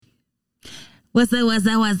What's up?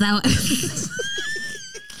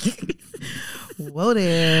 Whoa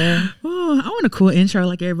there. Oh, I want a cool intro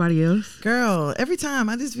like everybody else. Girl, every time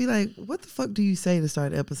I just be like, what the fuck do you say to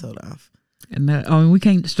start the episode off? And we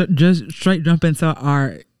can't just straight jump into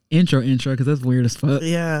our intro because that's weird as fuck.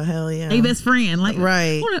 Yeah, hell yeah. Hey, best friend. Like,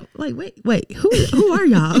 right. Wait. Who are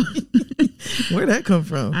y'all? Where'd that come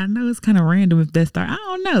from? I know it's kind of random if that start. I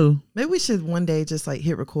don't know. Maybe we should one day just like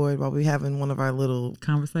hit record while we having one of our little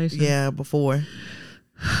Conversations. Yeah, before.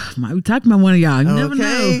 Might be talking about one of y'all. You never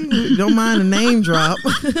know. Don't mind a name drop.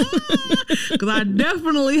 Because I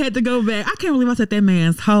definitely had to go back. I can't believe I said that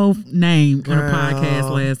man's whole name on a podcast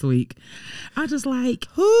last week. I was just like,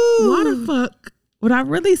 why the fuck would I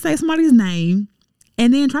really say somebody's name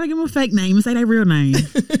and then try to give them a fake name and say their real name?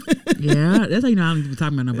 Yeah, that's how you know I don't need to be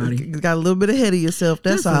talking about nobody. You got a little bit ahead of yourself,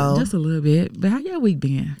 that's all. Just a little bit. But how y'all week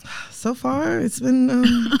been? So far, it's been,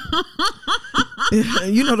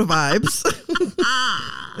 you know the vibes.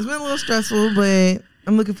 It's been a little stressful, but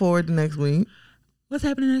I'm looking forward to next week. What's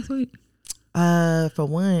happening next week? For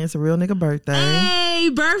one, it's a real nigga birthday. Hey,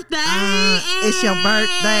 birthday! It's your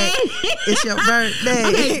birthday. It's your birthday.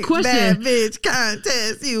 Okay, question. Bad bitch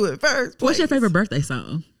contest, you in first place. What's your favorite birthday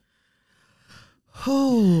song?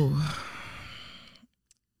 Oh,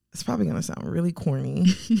 it's probably gonna sound really corny.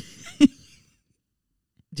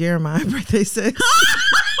 Jeremiah birthday sex.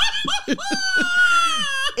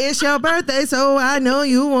 It's your birthday, so I know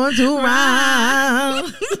you want to ride.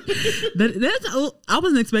 I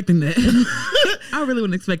wasn't expecting that. I really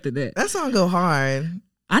wasn't expecting that. That song go hard.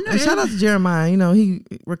 I know. And shout out to Jeremiah. You know, he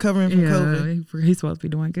recovering from COVID. He's supposed to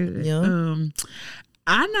be doing good. Yeah.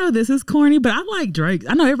 I know this is corny, but I like Drake.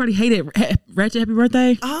 I know everybody hated Ratchet Happy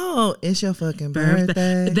Birthday. Oh, it's your fucking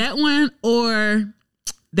birthday. That one or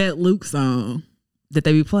that Luke song that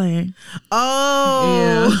they be playing.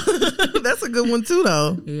 Oh, yeah. That's a good one too,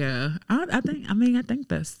 though. Yeah, I think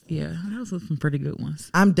that's those are some pretty good ones.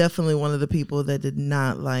 I'm definitely one of the people that did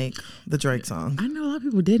not like the Drake song. I know a lot of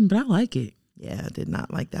people didn't, but I like it. Yeah, I did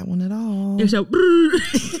not like that one at all. It's so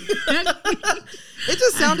it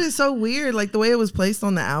just sounded so weird, like the way it was placed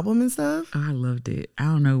on the album and stuff. I loved it. I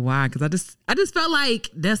don't know why, because I just felt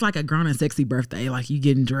like that's like a grown and sexy birthday, like you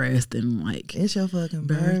getting dressed and like it's your fucking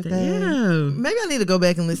birthday. Yeah, maybe I need to go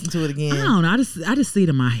back and listen to it again. I don't know. I just see it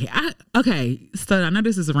in my head. So I know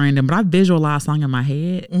this is random, but I visualize song in my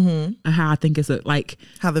head. How I think it's like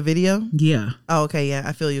how the video. Yeah. Oh, okay. Yeah,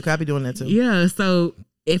 I feel you. I be doing that too. Yeah. So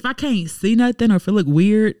if I can't see nothing or if it look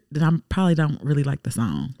weird, then I probably don't really like the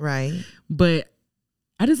song. Right. But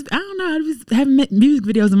I don't know. I just having music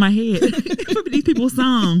videos in my head for these people's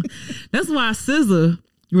songs. That's why SZA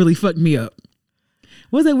really fucked me up.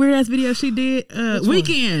 What was that weird ass video she did?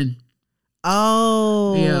 Weekend.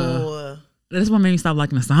 Oh. Yeah. That's what made me stop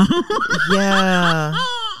liking the song. Yeah.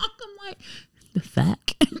 I'm like, the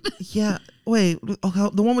fuck? Yeah. Wait,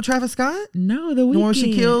 the one with Travis Scott? No, the Weekend. The one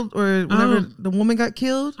she killed or whenever the woman got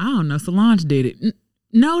killed? I don't know. Solange did it.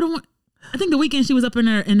 No, the one. I think the Weekend she was up in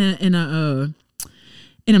there in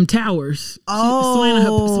them towers.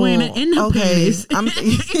 Swinging in her penis.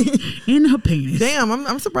 In her penis. Damn,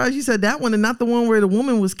 I'm surprised you said that one and not the one where the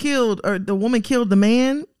woman was killed or the woman killed the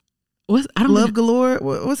man. Love Galore.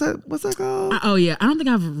 What's that called? Oh yeah, I don't think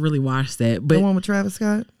I've really watched that. But the one with Travis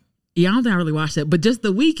Scott. Yeah, I don't think I really watched that. But just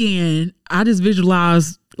the Weekend, I just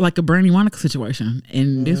visualized like a Brandy Monica situation,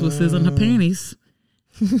 and this was SZA in her panties.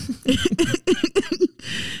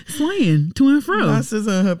 Swaying to and fro. Not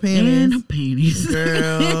SZA in her panties. And her panties.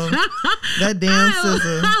 Girl. That damn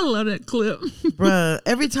SZA. I love that clip. Bruh,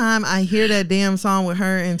 every time I hear that damn song with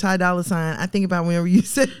her and Ty Dolla $ign, I think about whenever you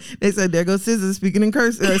said, they said, there goes SZA singing in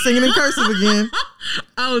cursive again.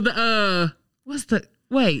 Oh, what's that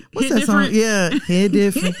different? Song? Yeah. Head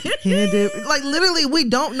different. Head different. Like literally, we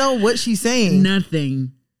don't know what she's saying.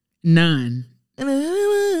 Nothing. None.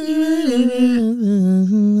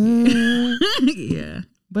 Yeah,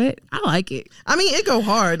 but I like it. I mean, it go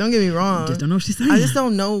hard. Don't get me wrong. I just don't know what she's saying. I just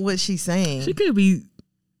don't know what she's saying. She could be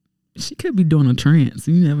doing a trance.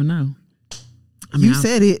 You never know. You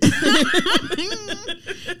said it.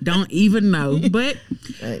 Don't even know. But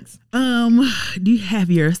thanks. Do you have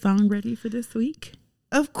your song ready for this week?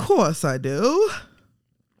 Of course I do.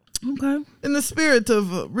 Okay. In the spirit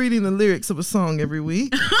of reading the lyrics of a song every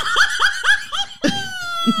week.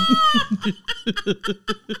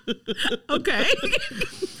 Okay.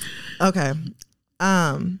 Okay.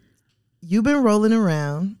 You've been rolling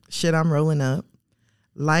around. Shit, I'm rolling up.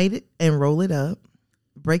 Light it and roll it up.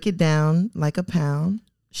 Break it down like a pound.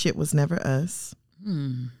 Shit was never us. I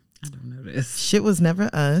don't know this. Shit was never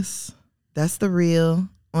us. That's the real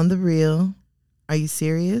on the real. Are you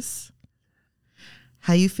serious?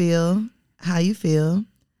 How you feel? how you feel.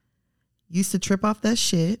 Used to trip off that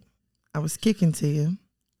shit. I was kicking to you.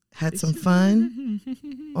 Had some fun.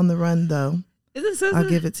 On the run, though. Is it SZA? I'll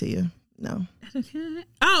give it to you. No.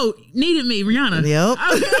 Oh, Needed Me, Rihanna. Yep.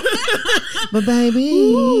 But baby,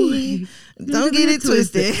 ooh, don't get it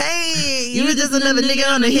twisted. Hey, you were just another nigga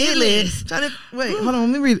on the hit list. Trying to wait, hold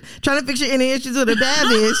on, let me read it. Trying to fix your inner issues with a bad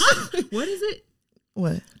bitch. What is it?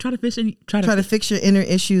 What? Try to fix your inner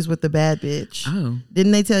issues with the bad bitch. Oh.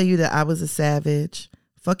 Didn't they tell you that I was a savage?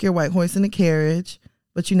 Fuck your white horse in a carriage,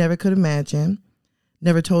 but you never could imagine.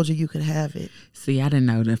 Never told you could have it. See, I didn't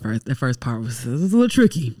know the first part was a little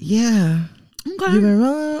tricky. Yeah. Okay. You been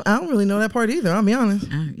wrong. I don't really know that part either. I'll be honest.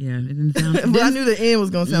 Yeah, it didn't sound. But I knew the end was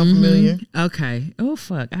gonna sound familiar. Okay. Oh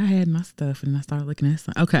fuck! I had my stuff and I started looking at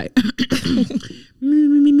something. Okay.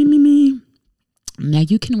 me. Now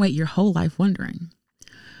you can wait your whole life wondering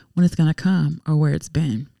when it's gonna come or where it's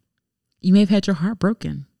been. You may have had your heart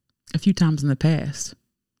broken a few times in the past.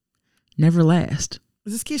 Never last.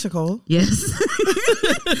 Is this Keisha Cole? Yes.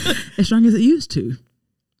 As strong as it used to.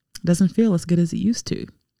 Doesn't feel as good as it used to.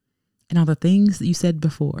 And all the things that you said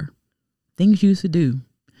before, things you used to do,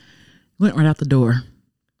 went right out the door.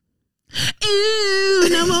 Ooh,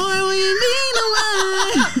 no more will you be the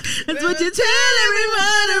one. That's what you tell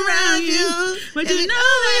everyone around you. But you know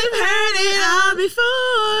they've heard it all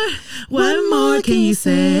before. What more can you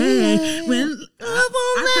say when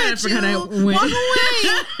I forgot how that went. Walk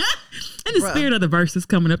away. And the spirit of the verses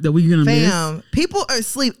coming up that we're gonna miss. People are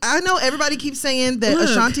asleep. I know everybody keeps saying that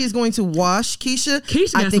Ashanti is going to wash Keisha.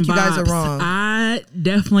 I think you guys are wrong. I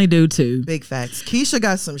definitely do too. Big facts. Keisha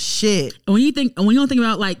got some shit. When you don't think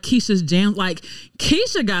about like Keisha's jam, like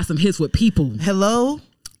Keisha got some hits with people. Hello,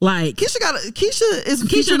 like Keisha is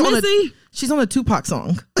featured on a. She's on a Tupac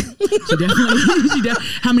song. She definitely.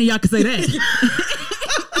 How many of y'all can say that?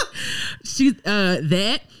 She's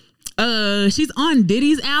that. She's on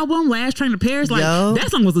Diddy's album Last Train to Paris. Like that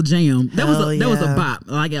song was a jam. That was a bop.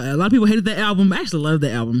 Like a lot of people hated that album. I actually loved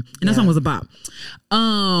that album, and that song was a bop.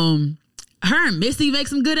 Her and Missy make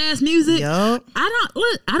some good ass music. I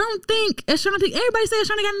don't think Ashanti. Everybody say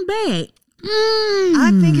Ashanti got in the bag.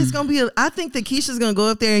 I think it's gonna be. I think that Keisha's gonna go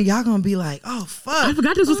up there and y'all gonna be like, "Oh fuck!" I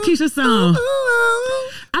forgot this was Keisha's song.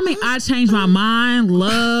 I mean, I changed my mind.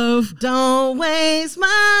 Love. Don't waste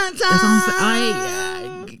my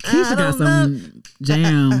time. Keisha got some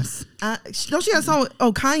jams. Don't she have a song?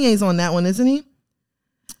 Kanye's on that one, isn't he?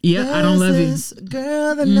 Yeah, I Don't Love You.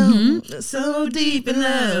 Girl that knows so deep in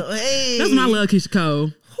love. Hey. That's when I love Keisha Cole.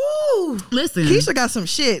 Whew. Listen, Keisha got some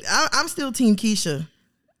shit. I'm still team Keisha.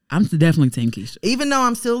 I'm definitely team Keisha. Even though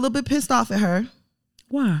I'm still a little bit pissed off at her.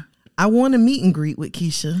 Why? I won a meet and greet with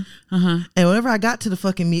Keisha. And whenever I got to the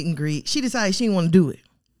fucking meet and greet, she decided she didn't want to do it.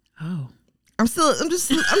 Oh. I'm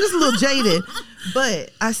just a little jaded,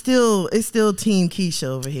 but it's still team Keisha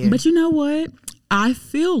over here. But you know what? I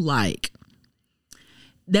feel like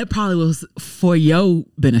that probably was for your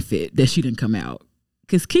benefit that she didn't come out.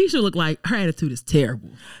 Because Keisha looked like her attitude is terrible.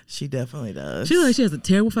 She definitely does. She looks like she has a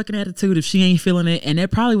terrible fucking attitude if she ain't feeling it. And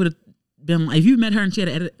that probably would have been like, if you met her and she had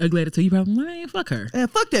an ugly attitude, you probably like, man, fuck her. Yeah,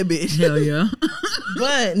 fuck that bitch. Hell yeah.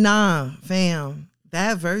 But nah, fam.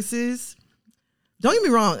 That versus, don't get me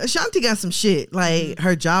wrong, Ashanti got some shit. Like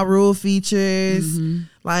her Ja Rule features.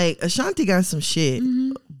 Like Ashanti got some shit.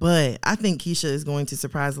 But I think Keisha is going to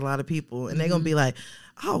surprise a lot of people. And they're going to be like,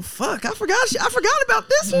 oh fuck, I forgot about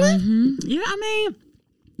this one. Yeah, I mean,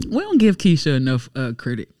 we don't give Keisha enough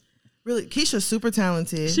credit. Really, Keisha's super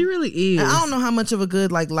talented. She really is. And I don't know how much of a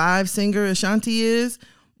good like live singer Ashanti is,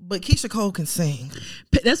 but Keisha Cole can sing.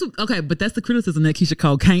 But that's the criticism that Keisha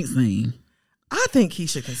Cole can't sing. I think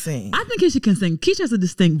Keisha can sing. I think Keisha can sing. Keisha has a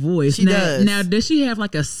distinct voice. She does. Now, does she have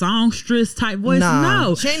like a songstress type voice? Nah,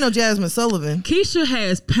 no. She ain't no Jasmine Sullivan. Keisha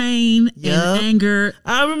has pain and anger.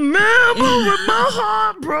 I remember when my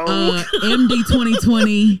heart broke. MD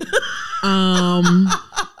 2020.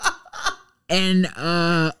 And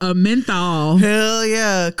a menthol. Hell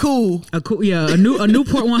yeah, cool. A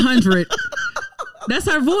Newport 100. That's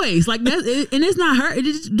her voice. Like that, and it's not her.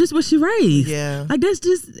 It's just what she raised. Yeah. Like that's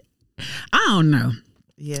just. I don't know.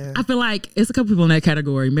 Yeah. I feel like it's a couple people in that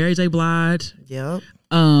category. Mary J. Blige. Yep.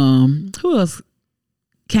 Who else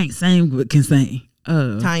can't sing but can sing?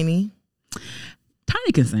 Tiny.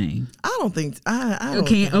 Tiny can sing. I don't think I don't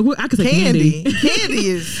think. I could say Candy. Candy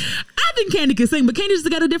is. I think Candy can sing, but Candy just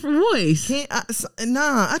got a different voice. I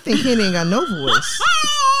think Candy ain't got no voice.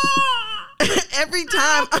 Every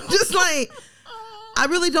time I'm just like, I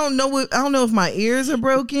really don't know I don't know if my ears are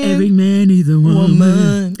broken. Every man needs a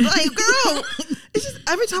woman. Like, girl, it's just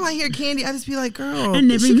every time I hear Candy, I just be like, girl.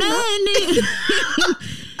 And every man needs.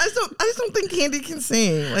 I just don't think Candy can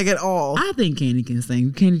sing like at all. I think Candy can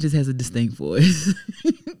sing. Candy just has a distinct voice.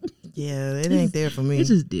 Yeah, it ain't there for me. It's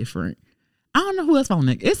just different. I don't know who else on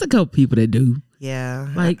that. It's a couple people that do. Yeah,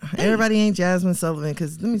 Like everybody ain't Jasmine Sullivan.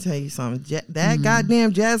 Because let me tell you something. That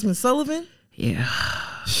goddamn Jasmine Sullivan. Yeah,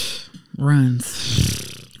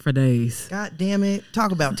 runs for days. God damn it!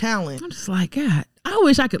 Talk about talent, I'm just like, God, I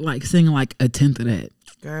wish I could like sing like a tenth of that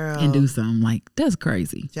girl. and do something like that's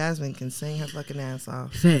crazy. Jasmine can sing her fucking ass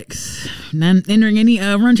off. Facts. Not entering any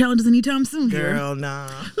run challenges anytime soon. Girl, nah.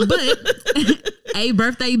 But hey,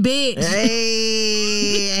 birthday bitch.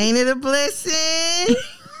 Hey, ain't it a blessing?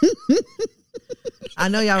 I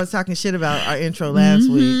know y'all was talking shit about our intro last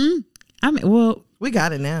week. I mean, well, We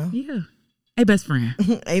got it now. yeah. Hey, best friend.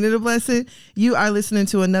 Ain't it a blessing? You are listening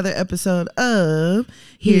to another episode of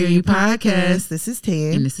Hear You Podcast. This is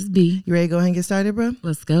Tan. And this is B. You ready to go ahead and get started, bro?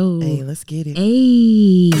 Let's go. Hey, let's get it.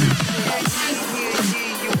 Hey.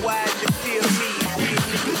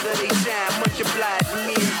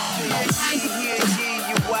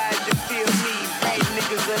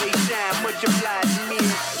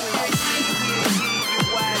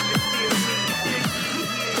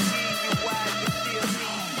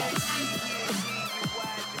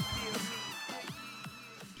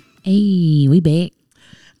 Hey, we back.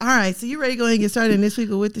 All right, so you ready to go ahead and get started in this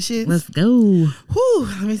week with the shit? Let's go. Whew,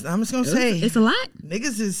 I'm just gonna say It's a lot.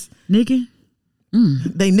 niggas is Nigga.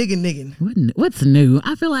 they niggin'. What's new?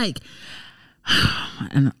 I feel like,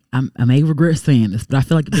 and I may regret saying this, but I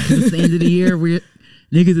feel like because it's the end of the year,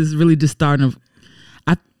 niggas is really just starting to.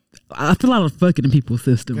 I feel a lot of fucking in people's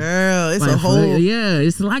system. Girl, it's Like, a whole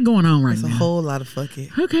it's a lot going on right it's now. a whole lot of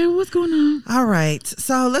fucking. Okay, what's going on? All right,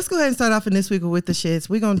 so let's go ahead and start off in this week with the shits.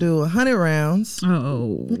 We're gonna do 100 rounds.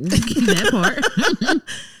 Oh, that part.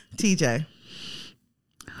 TJ,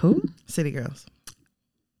 Who? City Girls.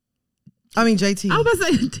 I mean JT. I was about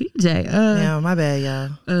to say TJ. Yeah, my bad,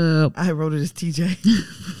 y'all. I wrote it as TJ.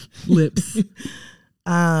 Lips.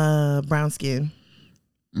 Brown skin.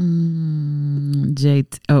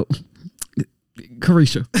 JT. Oh,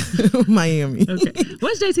 Carisha. Miami. Okay.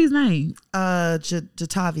 What's JT's name?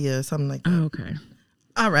 Jatavia or something like that. Oh, okay.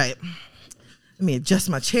 All right. Let me adjust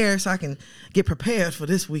my chair so I can get prepared for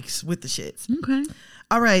this week's with the shits. Okay.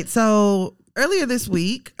 All right. So earlier this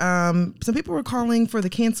week, some people were calling for the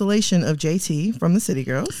cancellation of JT from the City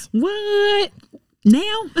Girls. What?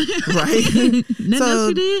 Now? Right. Nothing else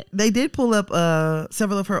she did? They did pull up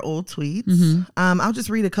several of her old tweets. I'll just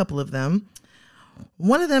read a couple of them.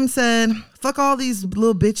 One of them said, "Fuck all these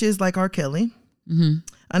little bitches like R. Kelly."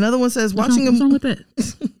 Another one says, What's wrong with that?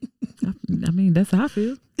 I mean, that's how I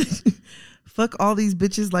feel. "Fuck all these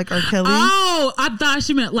bitches like R. Kelly." Oh, I thought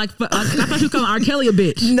she meant like, I thought she was calling R. Kelly a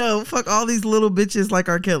bitch. No, fuck all these little bitches like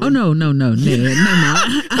R. Kelly. Oh, no. I'm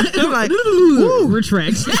like,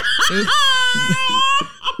 retract.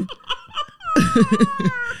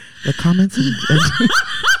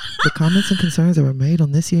 The comments and concerns that were made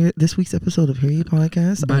on this week's episode of Hear You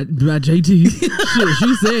Podcast by JT. Shit,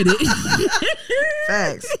 she said it.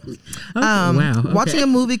 Facts. Okay, wow. Okay. Watching a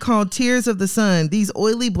movie called Tears of the Sun. These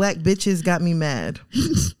oily black bitches got me mad.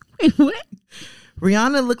 Wait, what?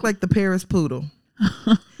 Rihanna looked like the Paris poodle.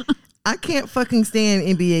 I can't fucking stand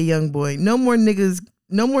NBA YoungBoy. No more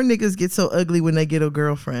niggas get so ugly when they get a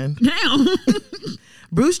girlfriend. Damn.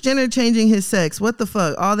 Bruce Jenner changing his sex. What the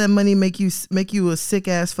fuck? All that money make you a sick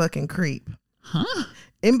ass fucking creep. Huh?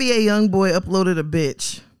 NBA YoungBoy uploaded a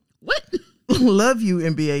bitch. What? Love you,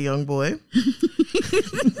 NBA YoungBoy.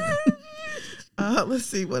 Let's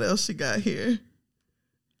see what else she got here.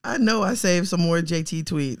 I know I saved some more JT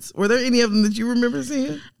tweets. Were there any of them that you remember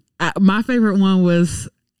seeing? My favorite one was,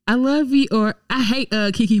 "I love you," or "I hate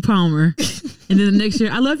Keke Palmer." And then the next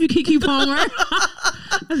year, "I love you, Keke Palmer."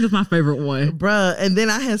 That's just my favorite one. Bruh. And then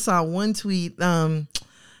I saw one tweet that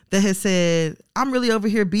had said, "I'm really over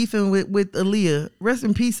here beefing with Aaliyah. Rest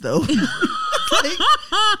in peace, though." Like,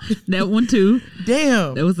 that one too.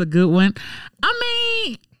 Damn. That was a good one. I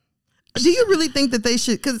mean, do you really think that they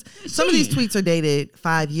should? Because some of these tweets are dated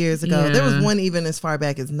 5 years ago. Yeah. There was one even as far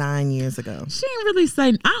back as 9 years ago. She didn't really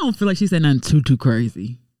say, I don't feel like she said nothing too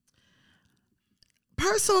crazy.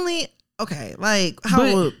 Personally, okay, like how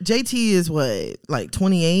old? JT is what, like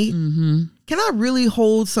 28? Mm-hmm. Can I really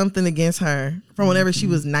hold something against her from whenever she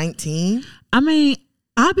was 19? I mean,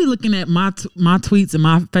 I'll be looking at my tweets and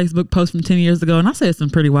my Facebook posts from 10 years ago, and I said some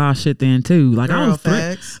pretty wild shit then too. Like, Girl,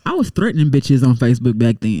 I was threatening bitches on Facebook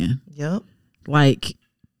back then. Yep. Like,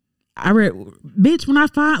 I read, bitch, when I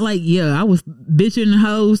find, like, yeah, I was bitching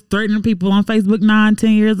hoes, threatening people on Facebook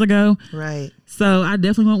 9-10 years ago. Right. So I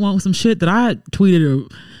definitely won't want some shit that I tweeted or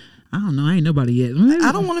I don't know. I ain't nobody yet.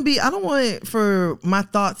 I don't want it for my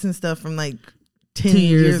thoughts and stuff from like 10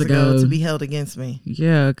 years ago to be held against me.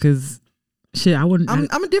 Yeah, because shit, I wouldn't.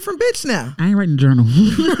 I'm a different bitch now. I ain't writing a journal.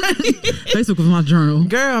 Facebook was my journal.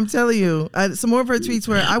 Girl, I'm telling you. Some more of her tweets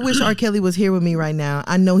were, I wish R. Kelly was here with me right now.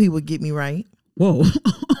 I know he would get me right. Whoa.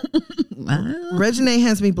 Reginae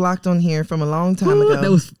has me blocked on here from a long time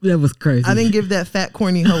ago. That was crazy. I didn't give that fat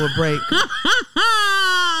corny hoe a break.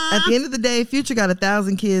 At the end of the day, Future got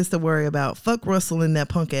 1,000 kids to worry about. Fuck Russell and that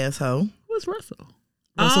punk ass hoe. What's Russell?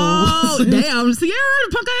 Oh, damn. Sierra,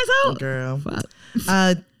 the punk ass hoe? Girl. Fuck.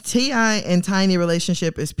 T.I. and Tiny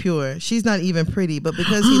relationship is pure. She's not even pretty, but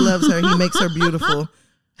because he loves her, he makes her beautiful.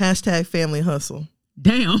 Hashtag family hustle.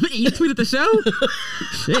 Damn. You tweeted the show?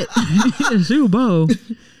 Shit. Shoe bow.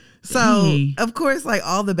 So, of course, like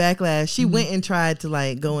all the backlash, she went and tried to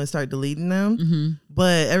like go and start deleting them.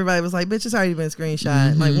 But everybody was like, bitch, it's already been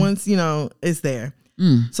screenshot. Like once, it's there.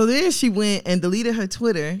 So then she went and deleted her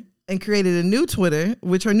Twitter and created a new Twitter,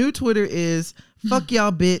 which her new Twitter is fuck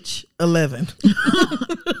y'all bitch 11.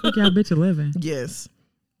 Fuck y'all bitch 11? Yes.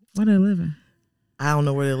 What 11? I don't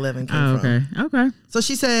know where the 11 came from. Okay. So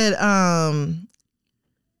she said,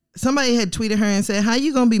 somebody had tweeted her and said, how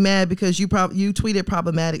you gonna be mad because you tweeted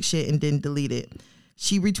problematic shit and didn't delete it?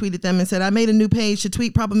 She retweeted them and said, I made a new page to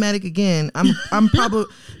tweet problematic again.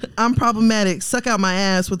 I'm problematic. Suck out my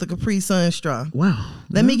ass with a Capri Sun straw. Wow.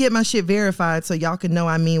 Let me get my shit verified so y'all can know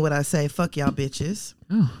I mean what I say. Fuck y'all bitches.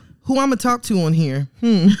 Oh. Who I'ma talk to on here?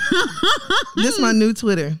 This my new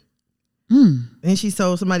Twitter. And she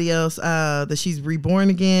told somebody else that she's reborn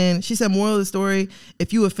again. She said, moral of the story,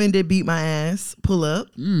 if you offended, beat my ass. Pull up.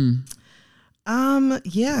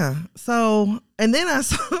 Yeah. So, and then I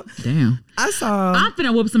saw. Damn. I'm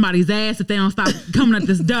finna whoop somebody's ass if they don't stop coming at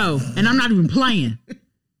this door. And I'm not even playing.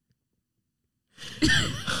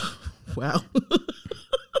 Wow.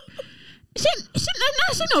 She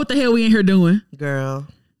know what the hell we in here doing. Girl.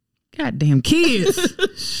 Goddamn kids.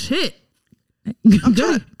 Shit.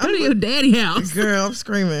 Go to your daddy house. Girl, I'm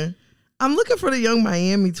screaming. I'm looking for the Young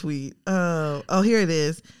Miami tweet. Oh, here it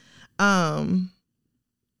is. Oh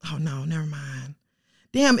no, never mind.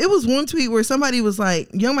 Damn, it was one tweet where somebody was like,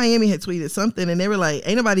 Young Miami had tweeted something and they were like,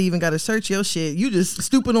 ain't nobody even got to search your shit. You just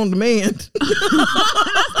stupid on demand.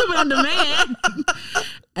 Stupid on demand.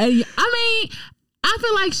 And, I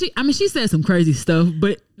feel like she said some crazy stuff,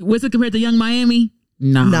 but was it compared to Young Miami?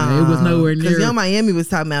 No, it was nowhere near. Because Young Miami was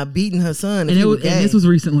talking about beating her son. And this was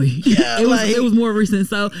recently. Yeah, it was more recent.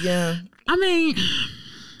 So yeah, and then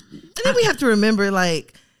we have to remember,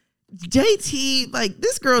 like, JT, like,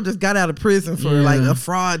 this girl just got out of prison for like a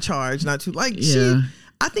fraud charge, not too like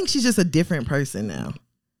I think she's just a different person now.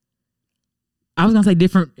 I was gonna say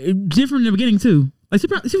different in the beginning too. Like she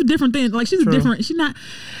was different then. Like she's different. She's not.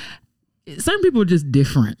 Certain people are just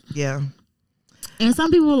different. Yeah, and some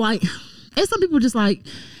people just like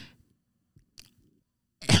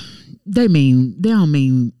they don't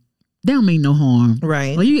mean no harm.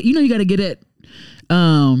 Right. Like you got to get it.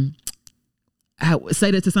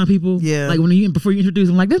 Say that to some people. Yeah. Like before you introduce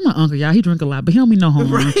him, like, that's my uncle, y'all. He drink a lot, but he don't mean no harm.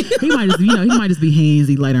 Right. He might just be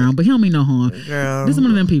handsy later on, but he don't mean no harm. Girl. This is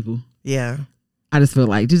one of them people. Yeah. I just feel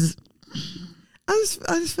like I just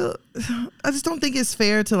don't think it's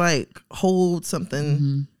fair to like hold something.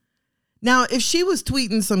 Mm-hmm. Now, if she was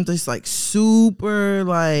tweeting some just like super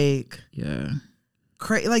like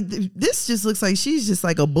crazy, like this just looks like she's just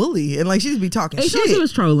like a bully and like she just be talking shit. She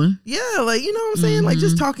was trolling. Yeah, like, you know what I'm saying? Like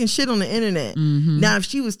just talking shit on the internet. Now, if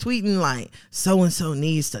she was tweeting like so and so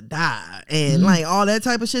needs to die and like all that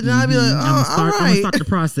type of shit, then I'd be like, oh, all right, I'm gonna start the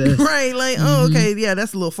process. Right? Like, oh, okay, yeah,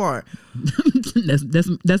 that's a little far.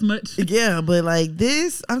 that's much. Yeah, but like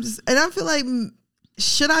this, I feel like,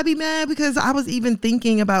 should I be mad? Because I was even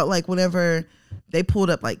thinking about like whenever they pulled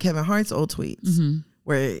up like Kevin Hart's old tweets.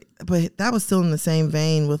 But that was still in the same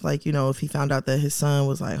vein with like, you know, if he found out that his son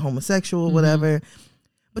was like homosexual or whatever.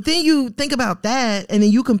 But then you think about that and then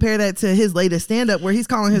you compare that to his latest stand-up where he's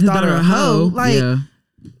calling his daughter a hoe. Like,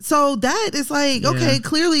 so that is like, okay,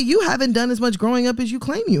 clearly you haven't done as much growing up as you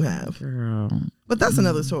claim you have. Girl. But that's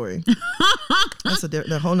another story. That's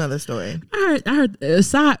a whole nother story. I heard I heard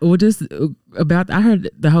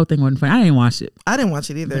the whole thing wasn't funny. I didn't watch it. I didn't watch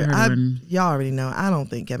it either. Y'all already know. I don't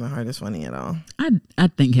think Kevin Hart is funny at all. I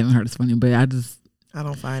think Kevin Hart is funny, but I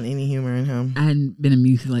don't find any humor in him. I hadn't been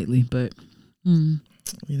amused lately, but you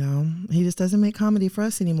know, he just doesn't make comedy for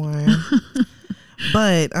us anymore.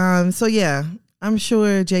 But so yeah, I'm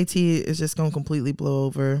sure JT is just gonna completely blow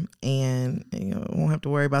over, and you know, won't have to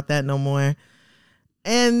worry about that no more.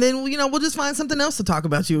 And then, you know, we'll just find something else to talk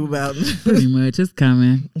about you about. Pretty much, it's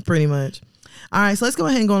coming. Pretty much. All right, so let's go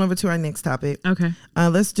ahead and go on over to our next topic. Okay.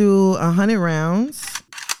 Let's do 100 rounds.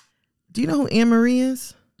 Do you know who Anne Marie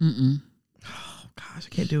is? Mm-mm. Oh gosh, I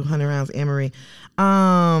can't do 100 rounds. Anne Marie.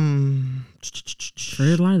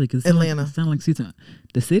 Tread lightly, because Atlanta. Sound like season.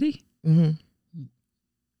 The city. Mm-hmm.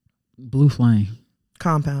 Blue Flame.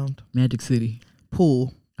 Compound. Magic City.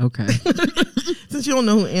 Pool. Okay. Since you don't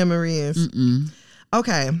know who Anne Marie is. Mm-mm.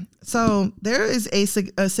 Okay, so there is a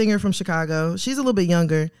singer from Chicago. She's a little bit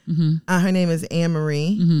younger. Mm-hmm. Her name is Anne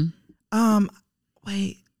Marie. Mm-hmm.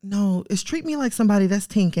 Wait, no, it's Treat Me Like Somebody. That's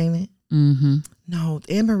Tink, ain't it? Mm-hmm. No,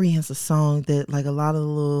 Anne Marie has a song that like a lot of the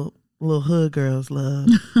little hood girls love.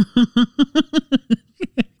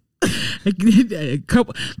 A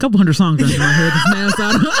couple hundred songs in my head just now, so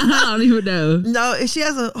I don't even know. No, she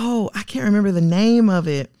has I can't remember the name of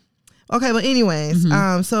it. Okay, but anyways,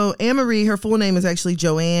 so Anne Marie, her full name is actually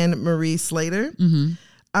Joanne Marie Slater.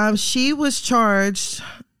 Mm-hmm. She was charged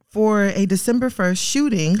for a December 1st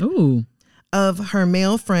shooting Ooh. of her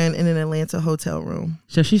male friend in an Atlanta hotel room.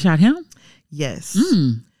 So she shot him? Yes.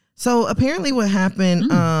 Mm. So apparently what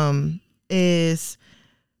happened is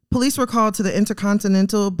police were called to the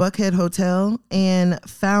Intercontinental Buckhead Hotel and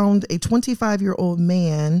found a 25-year-old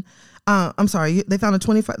man. They found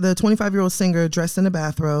the 25-year-old singer dressed in a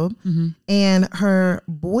bathrobe, and her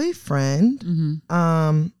boyfriend,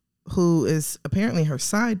 who is apparently her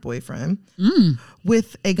side boyfriend,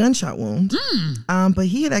 with a gunshot wound. But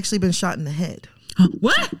he had actually been shot in the head.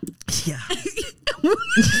 What? Yeah.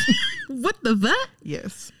 What the fuck?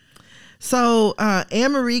 Yes. So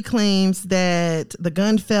Anne Marie claims that the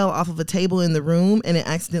gun fell off of a table in the room and it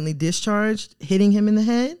accidentally discharged, hitting him in the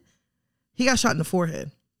head. He got shot in the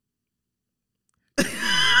forehead.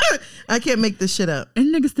 I can't make this shit up.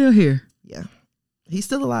 And nigga still here. Yeah. He's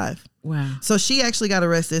still alive. Wow. So she actually got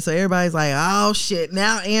arrested. So everybody's like, oh shit,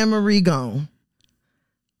 now Anne Marie gone.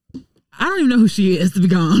 I don't even know who she is, to be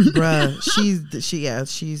gone. Bruh,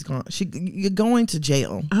 she's gone. You're going to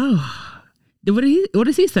jail. Oh. What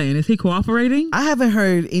is he saying? Is he cooperating? I haven't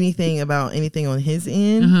heard anything about anything on his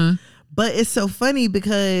end. But it's so funny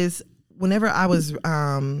because whenever I was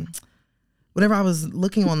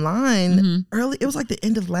looking online early, it was like the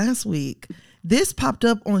end of last week. This popped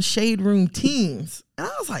up on Shade Room Teens. And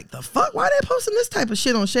I was like, the fuck? Why are they posting this type of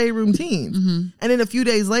shit on Shade Room Teens? And then a few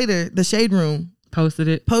days later, the Shade Room posted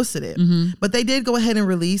it. But they did go ahead and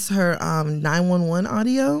release her 911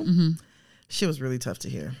 audio. Shit was really tough to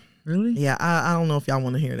hear. Really? Yeah, I don't know if y'all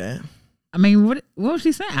want to hear that. I mean, what was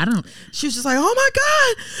she saying? I don't. She was just like, oh my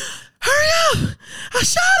God, hurry up. I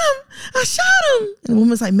shot him. And the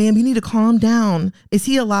woman's like, ma'am, you need to calm down. Is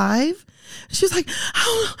he alive? She was like,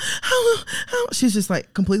 how? She was just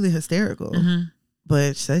like completely hysterical.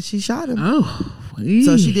 But she said she shot him. Oh.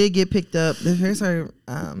 So she did get picked up. Here's her.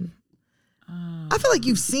 I feel like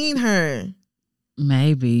you've seen her.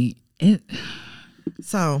 Maybe.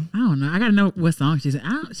 So I don't know. I gotta know what song she said.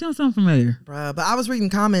 She don't sound familiar, bruh. But I was reading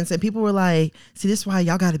comments and people were like, "See, this is why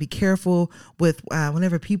y'all got to be careful with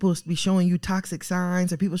whenever people be showing you toxic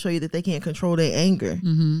signs or people show you that they can't control their anger."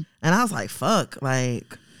 And I was like, "Fuck!"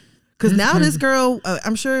 Like, because now this girl,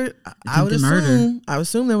 I'm sure I would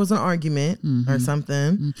assume there was an argument or something.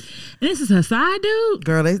 And this is her side dude.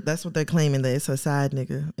 Girl, that's what they're claiming, that it's her side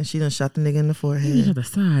nigga, and she done shot the nigga in the forehead. You the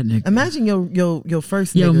side nigga. Imagine your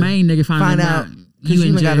first your nigga main nigga find out. Because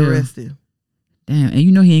you got arrested. Damn, and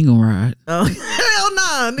you know he ain't gonna ride. Oh, hell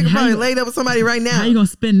nah. Nigga probably laid up with somebody right now. How you gonna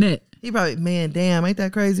spend that? He probably, man, damn, ain't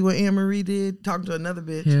that crazy what Anne Marie did? Talking to another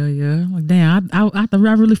bitch. Hell yeah. Like, damn, I thought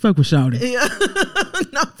I really fuck with Shawty. Yeah.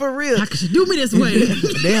 No, for real. How could she do me this way?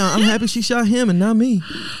 Damn, I'm happy she shot him and not me.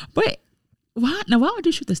 But why would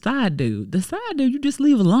you shoot the side dude? The side dude, you just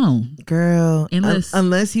leave alone. Girl.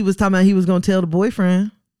 Unless he was talking about he was gonna tell the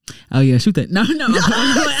boyfriend. Oh yeah, shoot that. No.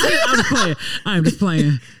 I'm just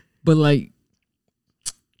playing. But like,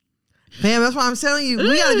 fam, that's why I'm telling you,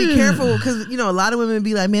 we gotta be careful because a lot of women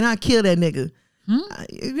be like, man, I kill that nigga.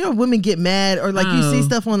 Women get mad or like you see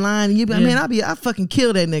stuff online and you be like, man, I fucking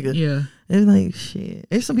kill that nigga. Yeah, it's like shit.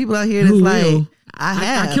 There's some people out here that's like,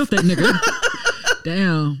 I killed that nigga.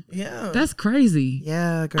 Damn. Yeah, that's cray.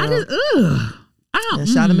 Yeah, girl. I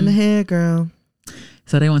shot him in the head, girl.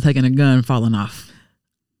 So they weren't taking a gun falling off.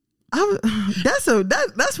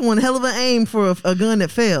 That's one hell of an aim for a gun that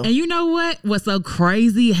fell. And you know what? What's so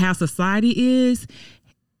crazy how society is?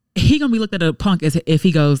 He gonna be looked at a punk as if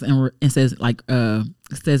he goes and says like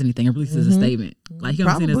says anything or releases a statement. Like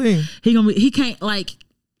he can't like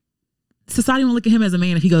society won't look at him as a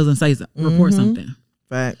man if he goes and says report something.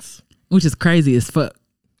 Facts. Which is crazy as fuck.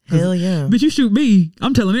 Hell yeah. Bitch, you shoot me,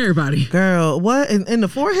 I'm telling everybody. Girl, what? In the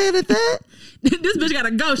forehead at that? This bitch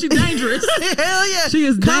gotta go. She's dangerous. Hell yeah. She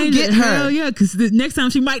is Come dangerous. get her. Hell yeah, because the next time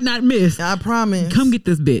she might not miss. I promise. Come get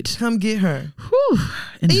this bitch. Come get her. Whew.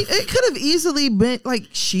 And It could have easily been, like,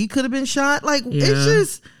 she could have been shot. Like, Yeah. it's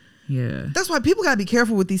just, yeah. that's why people gotta be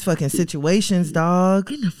careful with these fucking situations,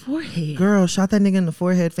 dog. In the forehead. Girl, shot that nigga in the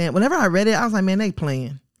forehead, fam. Whenever I read it, I was like, man, they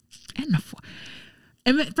playing. In the forehead.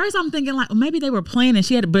 And at first I'm thinking like, well, maybe they were playing and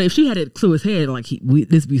she had, but if she had it to his head, like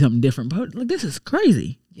this be something different. But like, this is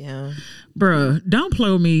crazy, Yeah. bruh. Don't play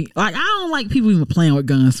with me. Like I don't like people even playing with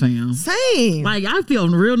guns, fam. Same. Like I feel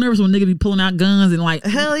real nervous when niggas be pulling out guns and like,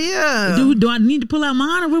 Hell yeah. do I need to pull out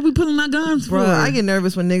mine or what we pulling out guns Bro, for? I get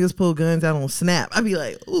nervous when niggas pull guns out on Snap. I be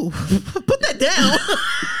like, ooh, put that down.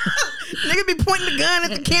 Nigga be pointing the gun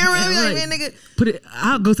at the camera. I be like, man, nigga. Put it.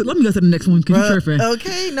 Let me go to the next one because you Bruh, tripping.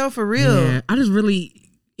 okay, no, for real. Yeah, I just really.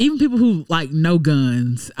 Even people who like know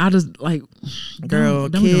guns, I just like Girl,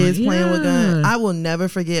 don't kids do it. playing with guns. Yeah. I will never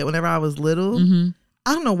forget whenever I was little.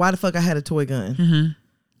 I don't know why the fuck I had a toy gun.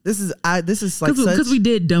 This is like because we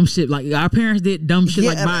did dumb shit. Like our parents did dumb shit,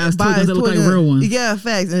 like buy us toy guns that look like gun. real ones. Yeah,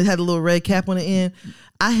 facts. And it had a little red cap on the end.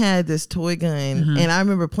 I had this toy gun, and I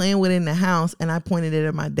remember playing with it in the house, and I pointed it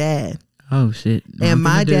at my dad. Oh shit! And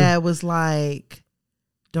my dad was like,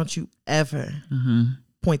 "Don't you ever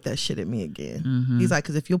point that shit at me again." He's like,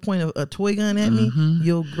 "Because if you'll point a toy gun at me,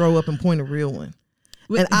 you'll grow up and point a real one."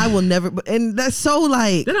 And I will never. And that's so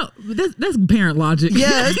like that's parent logic.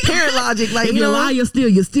 Yeah, it's parent logic. Like, if you know, lie, you steal,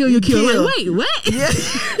 you kill. kill. Like, wait, what? Yeah,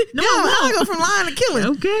 No, I go from lying to killing.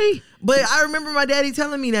 Okay. But I remember my daddy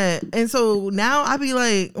telling me that, and so now I be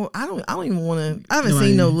like, well, I don't even want to. I haven't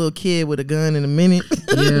seen no little kid with a gun in a minute.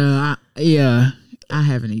 I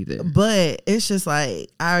haven't either. But it's just like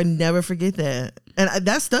I never forget that, and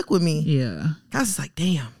that stuck with me. Yeah, I was just like,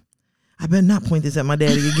 damn, I better not point this at my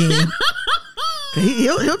daddy again. He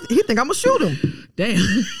think I'm gonna shoot him.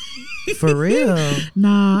 Damn. For real.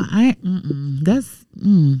 Nah,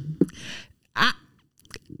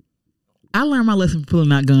 I learned my lesson from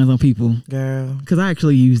pulling out guns on people, girl, because I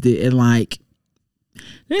actually used it, and like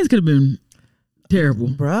things could have been terrible,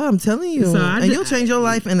 bruh. I'm telling you, so and you'll change your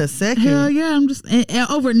life in a second. Hell yeah, I'm just and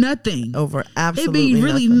over nothing. Over absolutely It'd be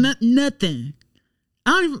really nothing. nothing.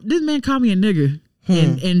 I don't even. This man called me a nigger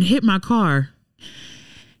and hit my car.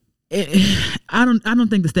 I don't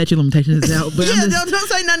think the statute of limitations is out. But yeah, don't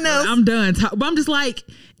say nothing else. I'm done. But I'm just like,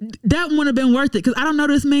 that wouldn't have been worth it, because I don't know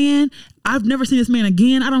this man. I've never seen this man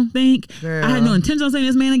again. I don't think. Girl. I had no intention of seeing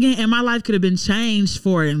this man again, and my life could have been changed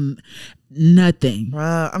for nothing.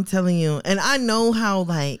 Bruh, I'm telling you, and I know how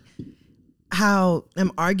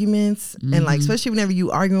them arguments and like, especially whenever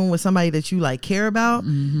you arguing with somebody that you like care about,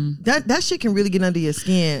 that shit can really get under your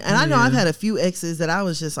skin. And I know I've had a few exes that I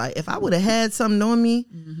was just like, if I would have had something on me,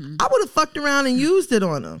 I would have fucked around and used it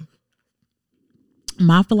on them.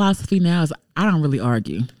 My philosophy now is I don't really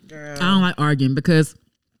argue. Girl. I don't like arguing because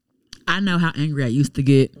I know how angry I used to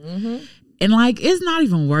get. And like, it's not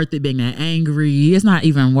even worth it being that angry. It's not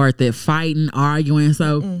even worth it fighting, arguing.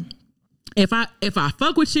 So if I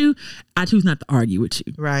fuck with you, I choose not to argue with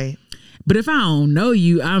you. Right. But if I don't know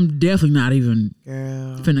you, I'm definitely not even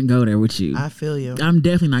Girl, finna go there with you. I feel you. I'm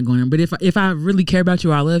definitely not going there. But if I really care about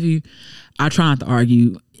you, or I love you, I try not to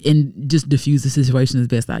argue and just diffuse the situation as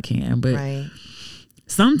best I can. But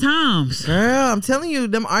sometimes, girl, I'm telling you,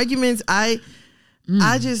 them arguments, I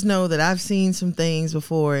just know that I've seen some things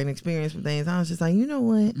before and experienced some things. I was just like, you know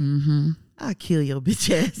what? I'll kill your bitch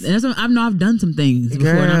ass. And that's what, I've done some things before,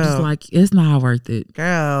 and I'm just like, it's not worth it.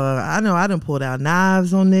 Girl, I know I done pulled out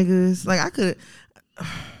knives on niggas. Like, I could,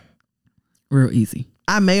 real easy.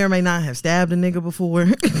 I may or may not have stabbed a nigga before.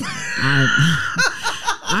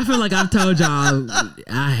 I feel like I've told y'all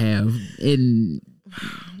I have. And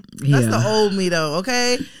that's the old me though,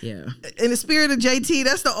 okay? Yeah. In the spirit of JT,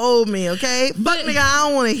 that's the old me, okay? Fuck nigga, I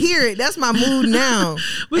don't want to hear it. That's my mood now.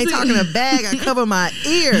 Ain't talking a bag, I cover my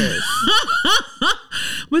ears.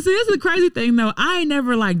 But see, this is the crazy thing though. I ain't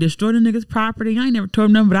never like destroyed a nigga's property. I ain't never tore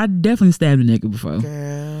him down, but I definitely stabbed a nigga before.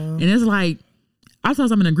 Girl. And it's like, I saw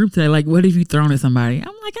something in a group today, like, what if you thrown at somebody? I'm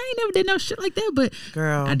like, I ain't never did no shit like that, but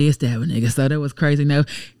girl, I did stab a nigga, so that was crazy. No,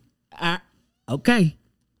 okay.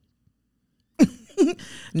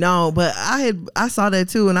 No, but I saw that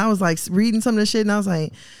too, and I was like reading some of the shit, and I was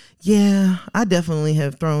like, yeah, I definitely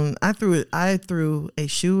have thrown. I threw a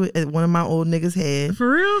shoe at one of my old niggas' head.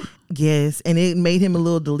 For real? Yes, and it made him a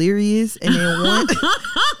little delirious. And then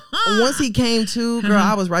once he came to, girl,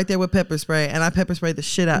 I was right there with pepper spray, and I pepper sprayed the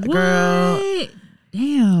shit out. What? Girl,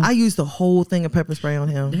 damn, I used the whole thing of pepper spray on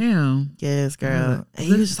him. Damn. Yes, girl. And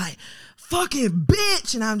he was just like, fucking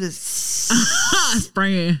bitch, and I'm just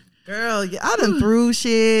spraying. Girl, yeah, I done threw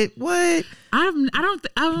shit. What? I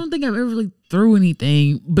don't think I've ever really threw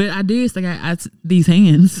anything, but I did think I these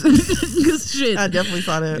hands. Cause shit, I definitely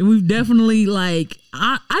saw that. We've definitely like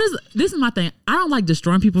I just this is my thing. I don't like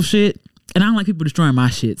destroying people's shit, and I don't like people destroying my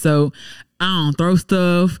shit. So I don't throw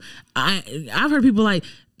stuff. I've heard people like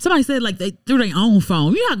somebody said like they threw their own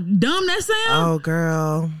phone. You know how dumb that sounds? Oh,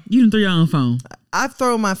 girl, you done threw your own phone. I've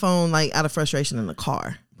thrown my phone like out of frustration in the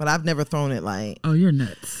car, but I've never thrown it like. Oh, you're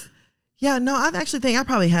nuts. Yeah, no, I actually think I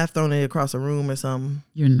probably have thrown it across a room or something.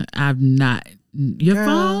 I've not. Your girl,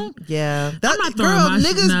 phone? Yeah. I'm not throwing my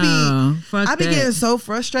niggas I be getting so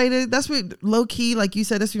frustrated. That's what low key, like you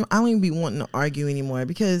said, I don't even be wanting to argue anymore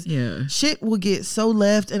because shit will get so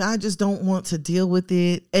left and I just don't want to deal with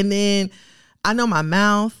it. And then I know my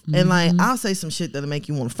mouth and like I'll say some shit that'll make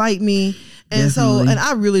you want to fight me. And so, and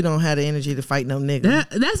I really don't have the energy to fight no nigga.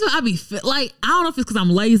 That's what I be like. I don't know if it's because I'm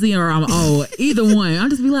lazy or I'm old. Either one. I'll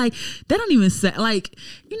just be like, that don't even say like,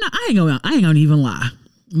 you know, I ain't gonna even lie.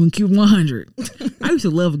 When keep 100, I used to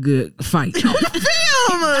love a good fight. Damn,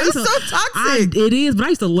 it's so toxic. It is, but I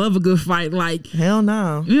used to love a good fight. Like hell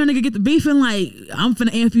no, you know, nigga get the beefing. Like I'm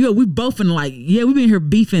finna amp you up. We both finna like, yeah, we been here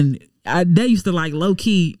beefing. They used to like low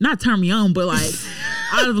key, not turn me on, but like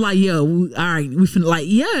I was like, yo, all right, we finna like,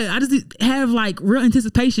 yeah. I just have like real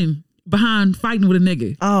anticipation behind fighting with a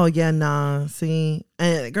nigga. Oh yeah, nah. See,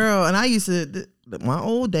 and girl, and I used to my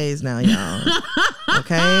old days now, y'all.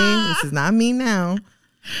 Okay, this is not me now.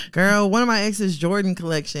 Girl, one of my ex's Jordan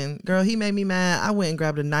collection, girl, he made me mad. I went and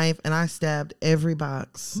grabbed a knife and I stabbed every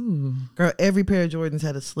box. Ooh. Girl, every pair of Jordans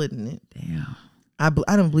had a slit in it. Damn. I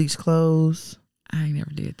done bleached clothes. I ain't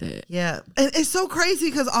never did that. Yeah. And it's so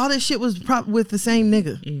crazy because all this shit was with the same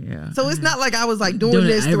nigga. Yeah. So it's not like I was like doing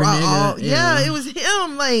this throughout all. Yeah, it was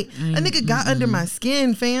him. Like, a nigga got under my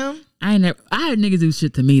skin, fam. I had niggas do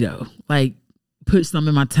shit to me though. Like, put something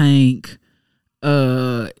in my tank,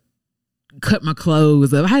 cut my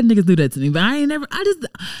clothes up. I had niggas do that to me, but I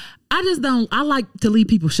just don't. I like to leave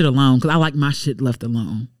people shit alone because I like my shit left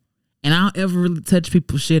alone, and I don't ever really touch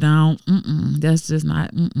people's shit. I don't. That's just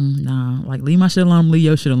not. Nah. Like leave my shit alone. Leave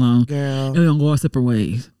your shit alone, girl. And we gonna go our separate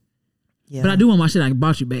ways. Yeah. But I do want my shit. I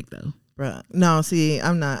bought you back though. Bruh. No, see,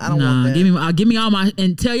 I'm not. I don't want that. Give me all my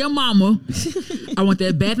and tell your mama. I want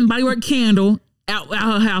that Bath and Body Works candle. Out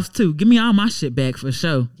her house too. Give me all my shit back for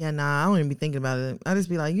sure. Yeah, nah, I don't even be thinking about it. I just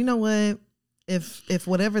be like, you know what? If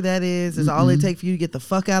whatever that is all it take for you to get the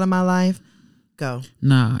fuck out of my life, go.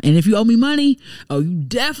 Nah, and if you owe me money, you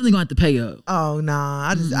definitely gonna have to pay up. Oh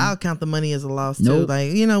nah, I'll count the money as a loss too.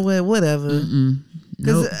 Like you know what? Whatever.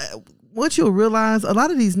 Because what you'll realize, a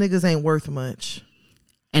lot of these niggas ain't worth much.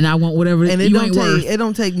 And I want whatever and you ain't worth. It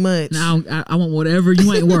don't take much. Now I want whatever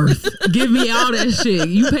you ain't worth. Give me all that shit.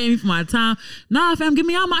 You pay me for my time. Nah, fam, give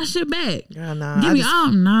me all my shit back. Yeah, nah. Give me all.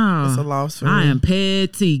 Nah. It's a loss for me. I am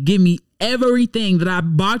petty. Give me everything that I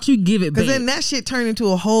bought you. Give it back. Because then that shit turned into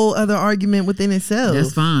a whole other argument within itself.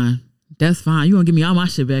 That's fine. You gonna give me all my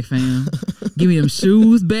shit back, fam? Give me them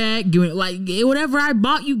shoes back. Give me like whatever I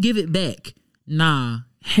bought you. Give it back. Nah.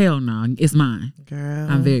 Hell no, it's mine. Girl.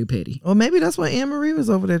 I'm very petty. Well, maybe that's what Anne Marie was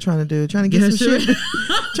over there trying to do. Trying to get some shit.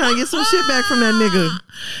 Trying to get some shit back from that nigga.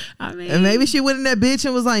 I mean, and maybe she went in that bitch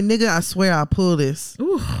and was like, nigga, I swear I'll pull this.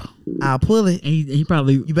 Ooh. I'll pull it. And he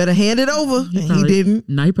probably, you better hand it over. He didn't.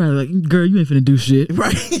 No, he probably like, girl, you ain't finna do shit.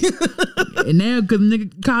 Right. And now, because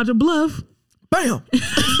nigga called your bluff. Bam.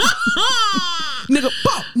 Nigga,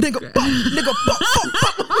 pop. Nigga, pop. Nigga, pop.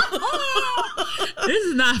 This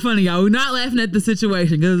is not funny, y'all. We're not laughing at the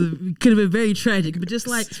situation because it could have been very tragic, but just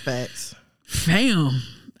like facts. Fam,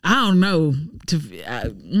 I don't know.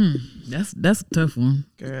 That's a tough one,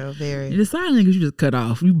 girl. Very. And the side niggas you just cut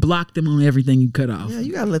off. You block them on everything you cut off. Yeah,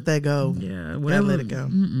 you gotta let that go. Yeah, whatever. Let it go.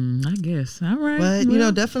 I guess. All right. But you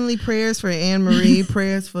know, definitely prayers for Anne Marie.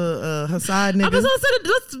 Prayers for her side nigga. I was gonna say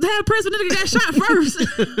let's have prayers for nigga got shot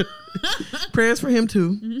first. Prayers for him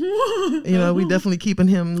too. You know, we definitely keeping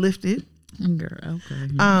him lifted. Girl, okay.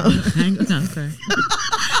 Okay.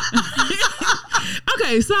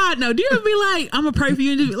 Okay, side note, do you ever be like, I'm gonna pray for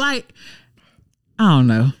you and just be like, I don't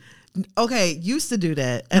know. Okay, used to do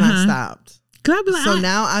that and I stopped. Cause I'd be like, so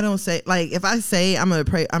now I don't say, like, if I say I'm gonna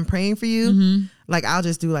pray, I'm praying for you, like I'll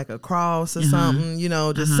just do like a cross or something, you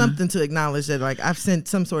know, just something to acknowledge that like I've sent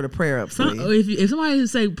some sort of prayer up for you. If somebody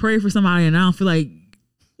say pray for somebody and I don't feel like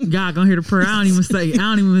God gonna hear the prayer, I don't even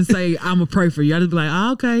say I'm gonna pray for you. I just be like,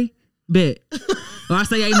 oh, okay. Bet. Or I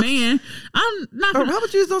say amen. I'm not. How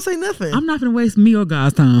about you just don't say nothing? I'm not gonna waste me or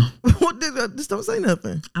God's time. Just don't say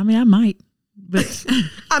nothing. I mean, I might, But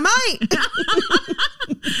I might.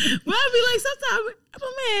 well, I'd be like, sometimes,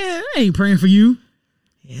 man, I ain't praying for you.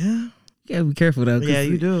 Yeah. You gotta be careful though. Yeah,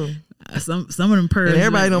 you do. Some of them prayers. And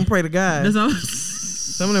everybody don't pray to God. That's all.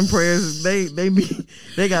 Some of them prayers, they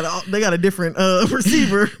got a different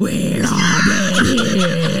receiver. We're all dead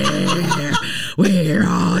here. We're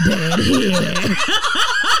all dead here.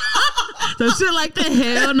 So shit like that,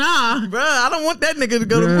 hell nah. Bruh, I don't want that nigga to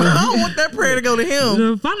go to, I don't want that prayer to go to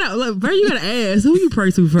him. Find out, look, bro, you gotta ask who you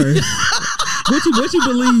pray to first. what you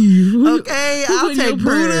believe? Okay, I'll take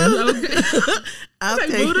Buddha.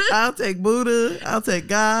 Okay. I'll take Buddha. I'll take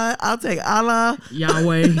God. I'll take Allah.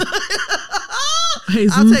 Yahweh.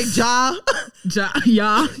 Jesus. I'll take Jah.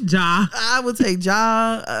 Jah. I would take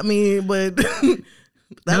Jah. I mean, but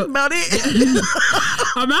that's about it.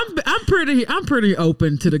 I'm pretty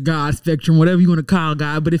open to the God spectrum, whatever you want to call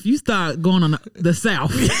God. But if you start going on the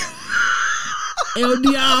south, El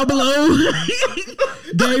Diablo,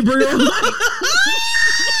 Gabriel,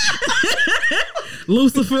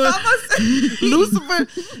 Lucifer.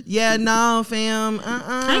 Yeah, no, fam.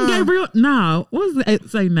 Ain't Gabriel? No. What's the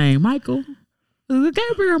same name? Michael? Is it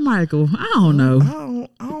Gabriel or Michael? I don't know.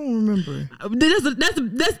 I don't remember. That's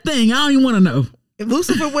the thing. I don't even want to know. If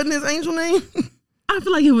Lucifer wasn't his angel name? I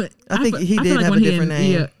feel like it was. I think he did have a different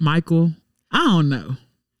name. Yeah, Michael. I don't know.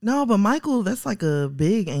 No, but Michael, that's like a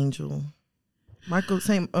big angel. Michael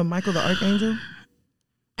the Archangel.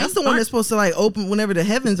 That's the one that's supposed to like open whenever the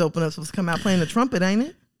heavens open up, supposed to come out playing the trumpet, ain't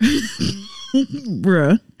it?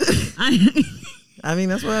 Bruh. I mean,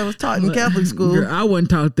 that's what I was taught in Catholic school. Girl, I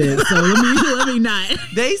wasn't taught that, so let me not.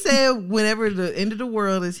 They said whenever the end of the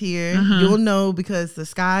world is here, you'll know because the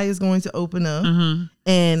sky is going to open up,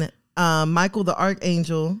 and Michael the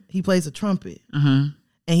Archangel, he plays a trumpet, and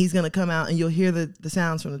he's gonna come out, and you'll hear the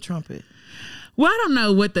sounds from the trumpet. Well, I don't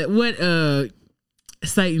know what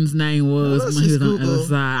Satan's name was when he was on the other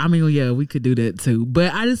side. I mean, yeah, we could do that too,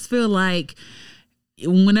 but I just feel like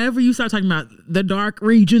whenever you start talking about the dark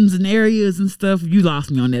regions and areas and stuff, you lost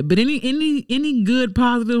me on that. But any good,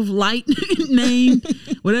 positive, light name,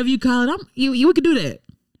 whatever you call it, we could do that.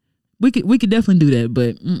 We could definitely do that.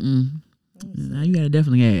 But now you gotta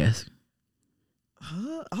definitely ask.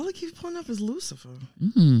 All it keeps pulling up is Lucifer.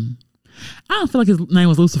 I don't feel like his name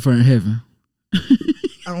was Lucifer in heaven.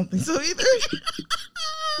 I don't think so either.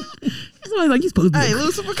 Somebody's like, you supposed to be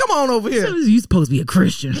Lucifer, come on over here. You supposed to be a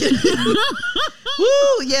Christian.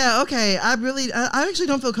 Woo, yeah, okay. I actually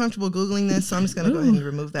don't feel comfortable Googling this, so I'm just gonna go ahead and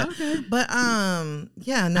remove that. Okay. But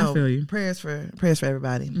yeah, no. I feel you. Prayers for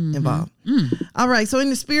everybody involved. All right, so in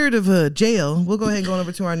the spirit of jail, we'll go ahead and go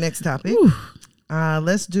over to our next topic.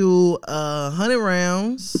 Let's do 100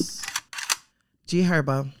 rounds. G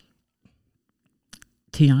Herbo.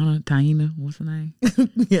 Taina, what's her name?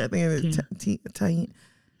 Yeah, I think it's Taina.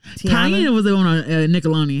 Taina was the one on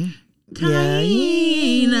Nickelodeon.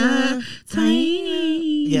 Taina.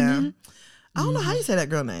 Yeah. I don't know how you say that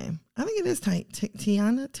girl name. I think it is Taina.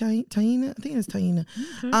 I think it's Taina.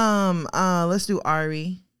 Okay. Let's do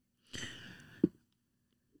Ari.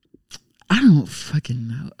 I don't fucking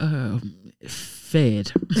know.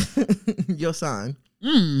 Fed. Your son.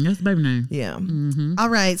 That's the baby name. Yeah. All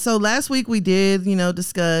right. So last week we did,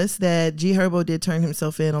 discuss that G Herbo did turn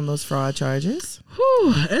himself in on those fraud charges.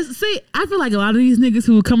 Whew. See, I feel like a lot of these niggas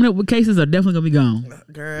who are coming up with cases are definitely gonna be gone.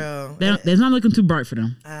 Girl, it's not looking too bright for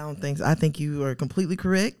them. I don't think so. I think you are completely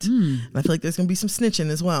correct. And I feel like there's gonna be some snitching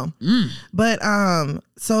as well. But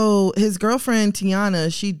so his girlfriend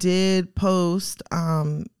Tiana, she did post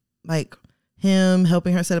like him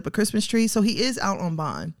helping her set up a Christmas tree. So he is out on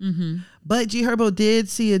bond. But G Herbo did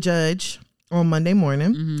see a judge on Monday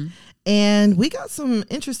morning. And we got some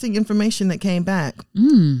interesting information that came back.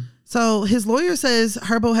 So his lawyer says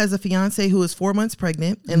Herbo has a fiance who is 4 months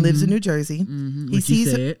pregnant and lives in New Jersey. He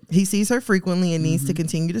sees her frequently and needs to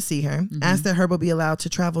continue to see her. Asked that Herbo be allowed to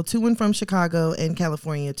travel to and from Chicago and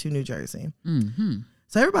California to New Jersey.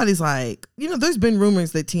 So everybody's like, there's been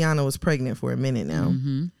rumors that Tiana was pregnant for a minute now.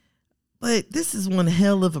 But this is one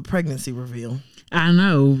hell of a pregnancy reveal. I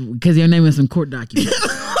know, because your name is some court documents.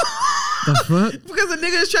 The fuck? Because a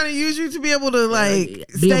nigga is trying to use you to be able to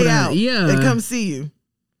stay out and come see you.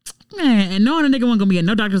 Man, and knowing a nigga wasn't gonna be at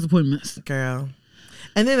no doctor's appointments. Girl.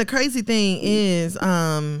 And then the crazy thing is, it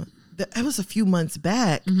was a few months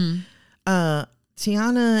back.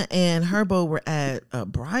 Tiana and Herbo were at a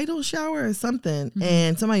bridal shower or something,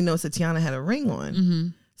 and somebody noticed that Tiana had a ring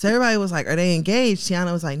on. So everybody was like, are they engaged?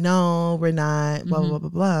 Tiana was like, no, we're not, blah, blah, blah,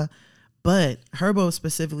 blah. But Herbo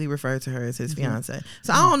specifically referred to her as his fiance.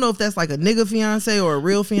 So I don't know if that's like a nigga fiance or a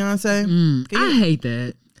real fiance. I hate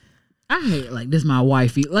that. I hate like this. My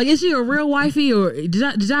wifey, like, is she a real wifey or did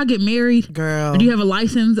y'all get married? Girl, or do you have a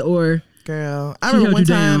license or? Girl, I remember one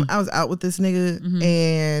time I was out with this nigga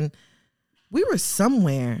and we were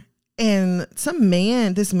somewhere and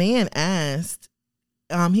this man asked,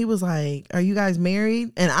 he was like, "Are you guys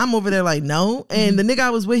married?" And I'm over there like, "No." And the nigga I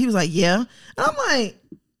was with, he was like, "Yeah." And I'm like,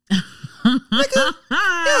 nigga, you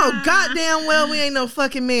know goddamn well we ain't no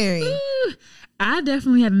fucking married. I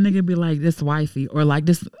definitely had a nigga be like, this wifey, or like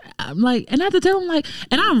this. I'm like, and I have to tell him like,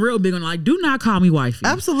 and I'm real big on like, do not call me wifey.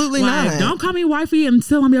 Absolutely like, not. Don't call me wifey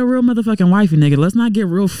until I'm your real motherfucking wifey, nigga. Let's not get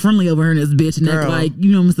real friendly over here in this bitch and act like,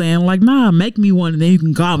 you know what I'm saying? Like, nah, make me one and then you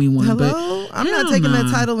can call me one. Hello? But I'm not taking that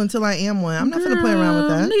title until I am one. I'm not gonna play around with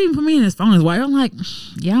that. Nigga even put me in his phone as wife. I'm like,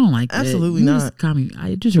 yeah, I don't like that. Absolutely you not. Just call me.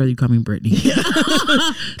 I just rather you call me Brittany.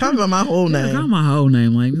 Call me by my whole name. Call my whole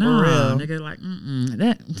name. Like, nah, real. nigga. Like,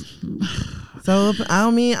 that. So I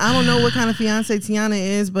don't know what kind of fiance Tiana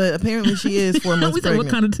is, but apparently she is 4 months pregnant.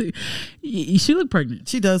 What kind of she look pregnant?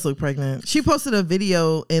 She does look pregnant. She posted a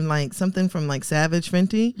video in like something from like Savage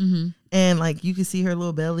Fenty, and like you can see her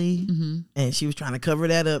little belly, and she was trying to cover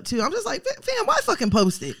that up too. I'm just like, fam, why fucking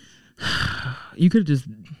post it? You could have just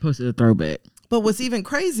posted a throwback. But what's even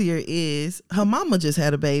crazier is her mama just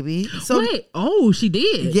had a baby. So wait, she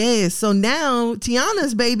did? Yes. So now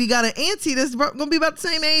Tiana's baby got an auntie that's gonna be about the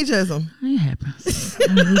same age as him. It happens.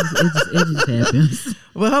 It just happens.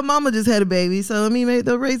 Well, her mama just had a baby, so I mean, maybe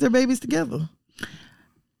they'll raise their babies together.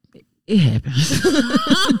 It happens.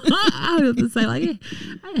 I was to say like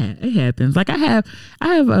it happens. Like I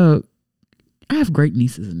have great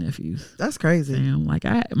nieces and nephews. That's crazy. Damn, like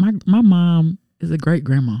my mom is a great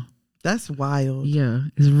grandma. That's wild. Yeah,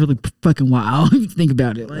 it's really fucking wild. If you think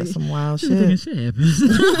about it, like that's some wild shit. Shit happens.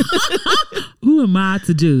 Who am I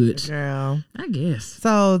to judge? Girl, I guess.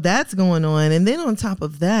 So that's going on, and then on top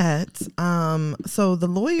of that, so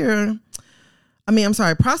the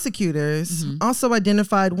prosecutors also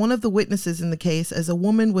identified one of the witnesses in the case as a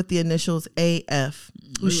woman with the initials AF,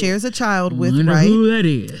 who shares a child with Wright. Who that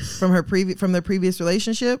is from their previous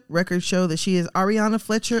relationship. Records show that she is Ariana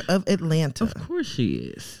Fletcher of Atlanta. Of course she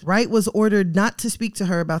is. Wright was ordered not to speak to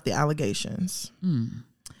her about the allegations.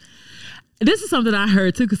 This is something I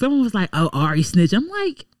heard too, because someone was like, "Oh, Ari snitched." I'm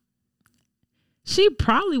like, she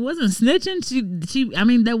probably wasn't snitching. She I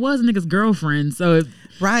mean, that was a nigga's girlfriend. So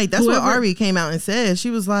right, that's what Ari came out and said. She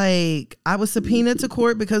was like, "I was subpoenaed to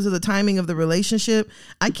court because of the timing of the relationship.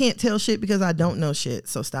 I can't tell shit because I don't know shit.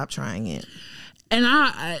 So stop trying it." And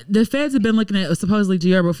the feds have been looking at supposedly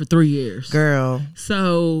Giorbo for 3 years. Girl.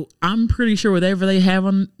 So I'm pretty sure whatever they have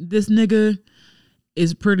on this nigga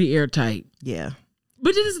is pretty airtight. Yeah.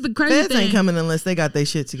 But this is the crazy feds thing. Ain't coming unless they got their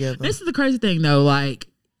shit together. This is the crazy thing though. Like,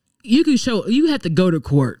 you have to go to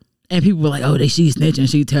court and people were like, "Oh, she snitching,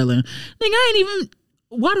 she telling."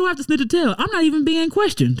 Why do I have to snitch or tell? I'm not even being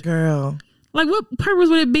questioned. Girl. Like, what purpose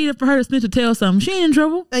would it be for her to snitch or tell something? She ain't in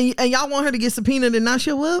trouble. And y'all want her to get subpoenaed and not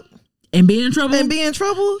show up? And be in trouble?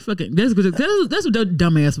 Fucking, that's what that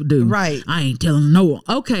dumbass would do. Right. I ain't telling no one.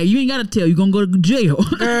 Okay, you ain't got to tell. You going to go to jail.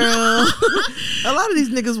 Girl. A lot of these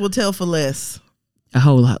niggas will tell for less. A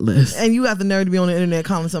whole lot less. And you have the nerve to be on the internet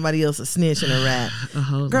calling somebody else a snitch and a rat. A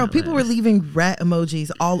whole Girl, lot people less. were leaving rat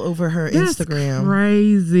emojis all over her Instagram.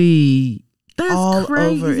 Crazy. That's all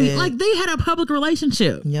crazy. Over it. Like, they had a public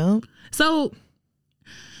relationship. Yep. So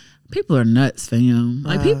people are nuts, fam.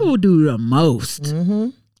 Like, people will do the most.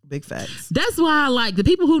 Big facts. That's why, like, the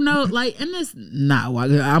people who know, like, and that's not why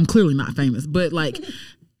I'm clearly not famous, but like,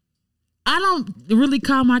 I don't really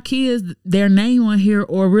call my kids their name on here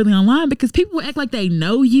or really online because people act like they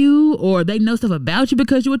know you or they know stuff about you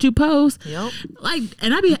because of what you post. Yep. Like,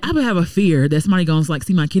 and I have a fear that somebody gonna like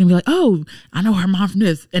see my kid and be like, "Oh, I know her mom from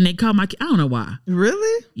this," and they call my kid. I don't know why.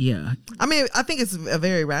 Really? Yeah. I mean, I think it's a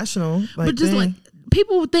very rational. But just like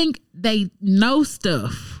people think they know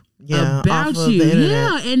stuff. Yeah, about you.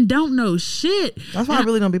 Yeah, and don't know shit. That's why I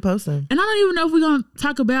really don't be posting. And I don't even know if we're gonna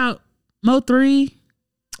talk about Mo3.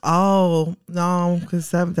 Oh no,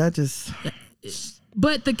 because that just.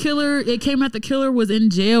 But the killer, it came out the killer was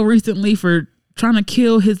in jail recently for trying to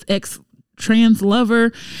kill his ex trans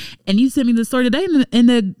lover, and you sent me the story today, and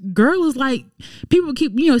the girl is like, people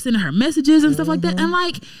keep sending her messages and stuff like that, and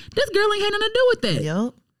like this girl ain't had nothing to do with that.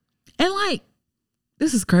 Yep. And like,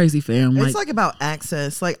 this is crazy, fam. It's like about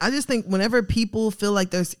access. Like, I just think whenever people feel like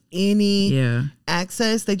there's any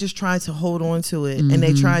access, they just try to hold on to it, and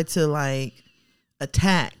they try to like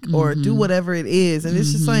attack or do whatever it is, and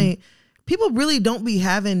it's just like people really don't be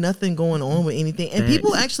having nothing going on with anything. And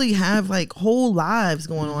people actually have like whole lives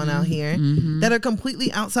going on out here that are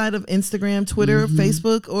completely outside of Instagram, Twitter,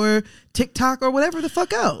 Facebook, or TikTok, or whatever the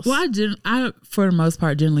fuck else. Well, I for the most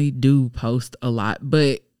part generally do post a lot,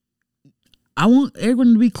 but I want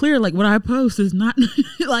everyone to be clear. Like, what I post is not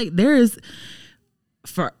like there's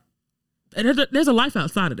a life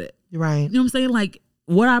outside of it. Right. You know what I'm saying? Like,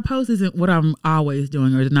 what I post isn't what I'm always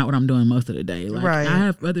doing, or it's not what I'm doing most of the day. Like, right. I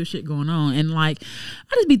have other shit going on, and like,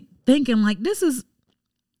 I just be thinking like,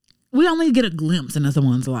 we only get a glimpse into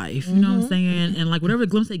someone's life. You know what I'm saying? And like, whatever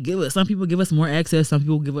glimpse they give us, some people give us more access, some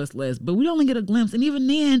people give us less, but we only get a glimpse. And even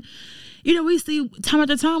then, you know, we see time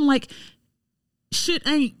after time like shit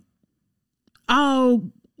ain't all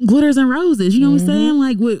glitters and roses. You know what I'm saying?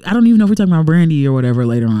 Like, I don't even know if we're talking about Brandy or whatever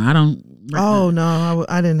later on. I don't. Oh no,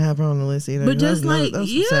 I didn't have her on the list either. But just like,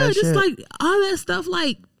 just shit. like all that stuff,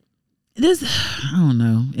 like this, I don't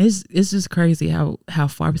know. It's just crazy how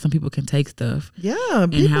far some people can take stuff. Yeah,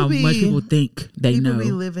 and how much people think they know. People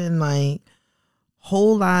be living like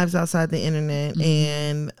whole lives outside the internet,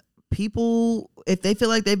 and people, if they feel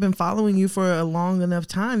like they've been following you for a long enough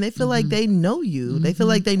time, they feel like they know you. They feel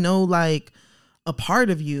like they know like a part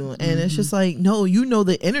of you, and it's just like, no, you know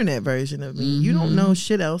the internet version of me. You don't know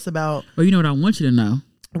shit else about. Well, you know what I want you to know.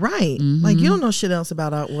 Right. Like, you don't know shit else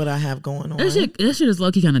about what I have going on. That shit is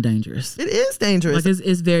low-key kind of dangerous. It is dangerous. Like,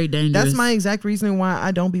 it's very dangerous. That's my exact reason why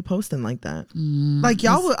I don't be posting like that. Like,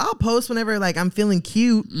 I'll post whenever like I'm feeling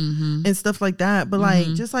cute and stuff like that, but like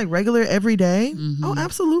just like regular every day, oh,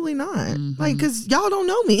 absolutely not. Like, cause y'all don't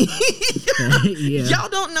know me. Y'all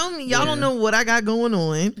don't know me. Y'all don't know what I got going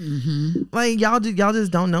on. Like, y'all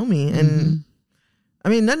just don't know me. And I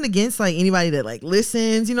mean, nothing against like anybody that like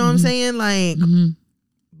listens, you know what I'm saying? Like,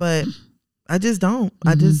 but I just don't.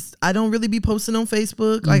 I don't really be posting on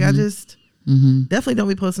Facebook. Like, I just definitely don't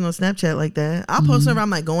be posting on Snapchat like that. I'll post whenever I'm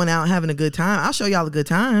like going out having a good time. I'll show y'all a good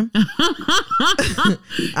time.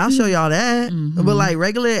 I'll show y'all that. But like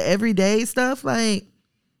regular everyday stuff, like,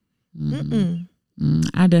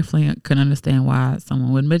 I definitely couldn't understand why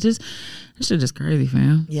someone wouldn't. But this shit just crazy,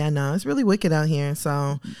 fam. Yeah, no, it's really wicked out here.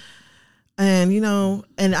 So. And, you know,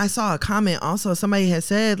 and I saw a comment also. Somebody had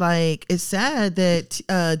said, like, it's sad that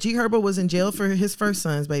G Herbo was in jail for his first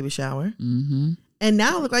son's baby shower. And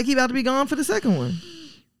now look like he about to be gone for the second one.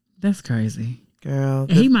 That's crazy. Girl.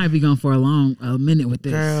 He might be gone for a minute with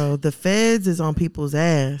this. Girl, the feds is on people's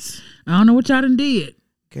ass. I don't know what y'all done did.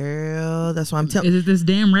 Girl, that's why I'm telling. Is it this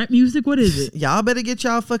damn rap music? What is it? Y'all better get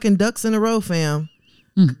y'all fucking ducks in a row, fam.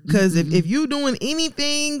 Because if you doing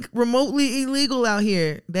anything remotely illegal out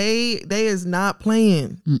here, they is not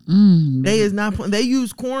playing. They is not. They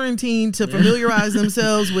use quarantine to familiarize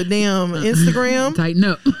themselves with damn Instagram. Tighten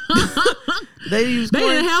up. They use. They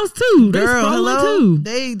in the house too. Girl, hello. Too.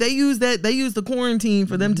 They use that. They use the quarantine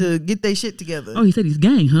for them to get their shit together. Oh, he said he's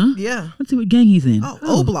gang, huh? Yeah. Let's see what gang he's in. Oh,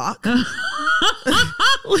 O-Block.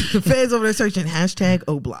 The feds over there searching hashtag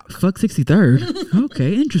O-Block. Fuck 63rd.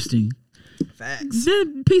 Okay, interesting. Facts.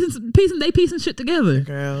 They piecing shit together.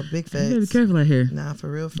 Girl, big facts. You gotta be careful out here. Nah, for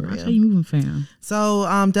real. How you moving, fam? So,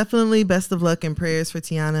 definitely best of luck and prayers for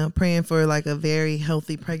Tiana. Praying for like a very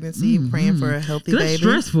healthy pregnancy. Praying for a healthy baby. That's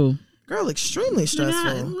stressful. Girl, extremely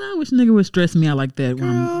stressful. I wish nigga would stress me out like that when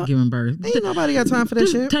I'm giving birth. Ain't nobody got time for that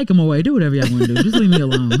shit. Take them away. Do whatever y'all want to do. Just leave me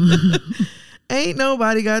alone. Ain't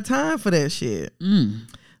nobody got time for that shit.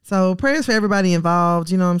 So prayers for everybody involved.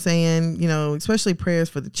 You know what I'm saying? You know, especially prayers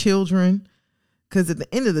for the children. Because at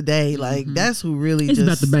the end of the day, like, that's who really it's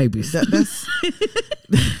about the babies.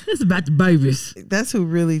 It's about the babies. That's who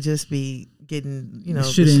really just be getting, you know,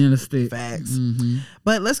 shit in a stick. Facts.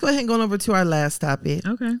 But let's go ahead and go over to our last topic.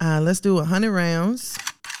 Okay. Let's do 100 rounds.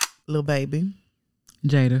 Lil Baby.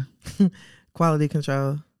 Jada. Quality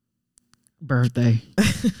control. Birthday.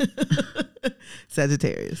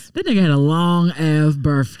 Sagittarius. That nigga had a long ass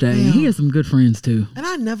birthday. Damn. He had some good friends too. And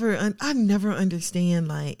I never understand,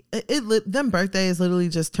 like, them birthdays literally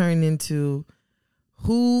just turn into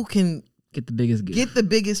who can get the biggest gift. Get the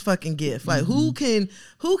biggest fucking gift. Like, who can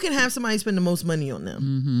have somebody spend the most money on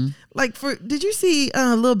them? Like, did you see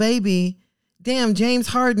Lil Baby? Damn, James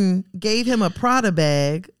Harden gave him a Prada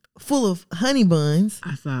bag full of honey buns.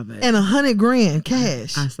 I saw that. And $100,000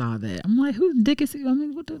 cash. I saw that. I'm like, whose dick is he? I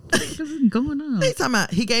mean, what the fuck is going on? They talking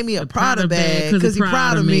about he gave me a Prada bag because he's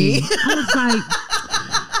proud of me. I was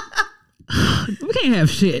like, we can't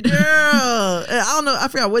have shit. Girl. I don't know. I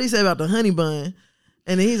forgot what he said about the honey bun.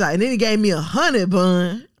 And then he's like, and then he gave me 100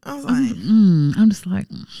 bun. I was like, I'm just like,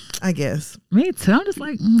 I guess. Me too. I'm just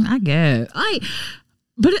like, I guess.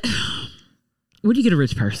 But where do you get a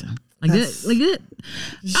rich person? Like that,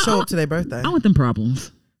 show up to their birthday. I want them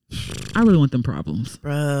problems. I really want them problems.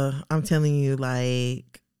 Bruh, I'm telling you,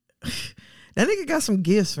 like, that nigga got some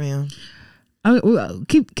gifts, fam.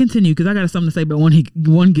 Continue, because I got something to say about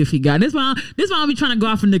one gift he got. This why I'll be trying to go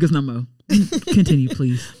out for niggas no more. Continue,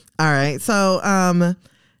 please. All right. So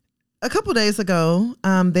a couple days ago,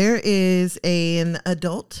 there is an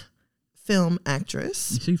adult film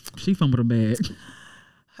actress. She fumbled a bag.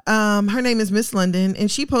 Her name is Miss London,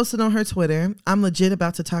 and she posted on her Twitter, "I'm legit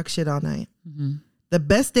about to talk shit all night. Mm-hmm. The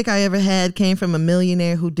best dick I ever had came from a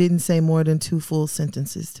millionaire who didn't say more than 2 full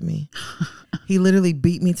sentences to me. He literally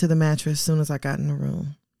beat me to the mattress as soon as I got in the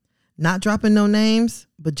room. Not dropping no names,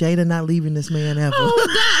 but Jada not leaving this man ever."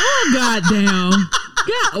 Goddamn.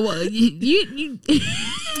 God, well, you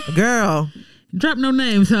girl, drop no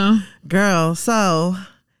names, huh? Girl, so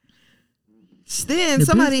then the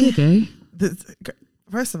somebody. Dick, eh?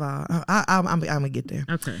 First of all, I'm gonna get there.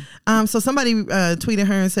 Okay. So somebody tweeted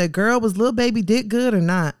her and said, "Girl, was Lil Baby dick good or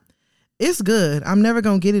not? It's good. I'm never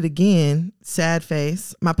gonna get it again. Sad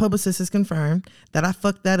face. My publicist has confirmed that I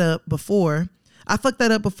fucked that up before. I fucked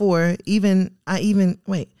up before I even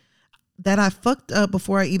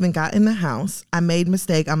got in the house. I made a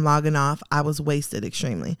mistake. I'm logging off. I was wasted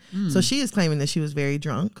extremely." So she is claiming that she was very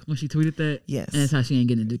drunk when she tweeted that. Yes, and that's how she ain't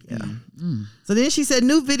getting it. Yeah. So then she said,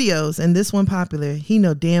 "New videos, and this one popular. He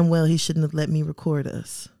know damn well he shouldn't have let me record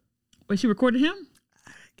us." But she recorded him?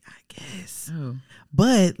 I guess. Oh.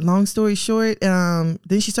 But long story short, then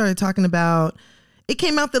she started talking about, it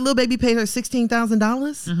came out that Lil Baby paid her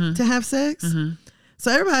 $16,000 to have sex. So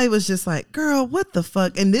everybody was just like, "Girl, what the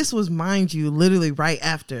fuck?" And this was, mind you, literally right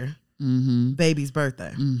after Baby's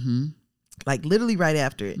birthday. Like literally right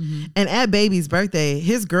after it. And at Baby's birthday,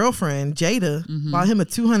 his girlfriend, Jada, bought him a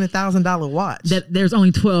 $200,000 watch. There's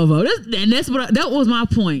only 12 of them. And that was my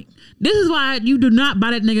point. This is why you do not buy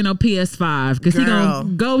that nigga no PS5. Because he gonna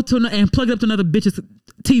go to and plug it up to another bitch's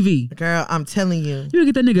TV. Girl, I'm telling you. You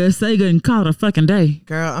get that nigga a Sega and call it a fucking day.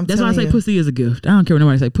 Girl, That's why I say pussy is a gift. I don't care what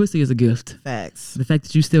nobody say. Pussy is a gift. Facts. The fact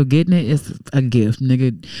that you still getting it is a gift,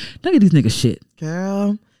 nigga. Look at these niggas shit.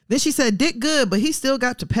 Girl. Then she said, "Dick good, but he still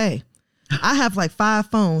got to pay. I have like 5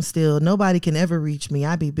 phones still. Nobody can ever reach me.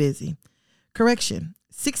 I be busy." Correction.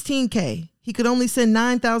 $16K. He could only send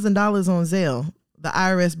 $9,000 on Zelle. The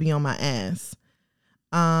IRS be on my ass.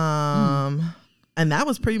 And that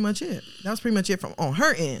was pretty much it. That was pretty much it from on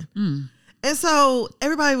her end. And so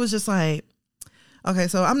everybody was just like, okay,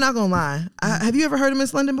 so I'm not gonna lie. Have you ever heard of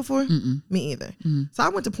Miss London before? Me either. So I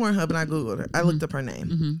went to Pornhub and I Googled her. I looked up her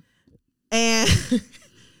name. And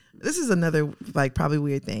this is another like probably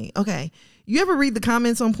weird thing. Okay. You ever read the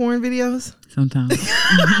comments on porn videos? Sometimes.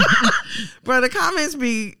 Bro, sometimes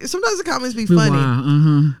the comments be funny.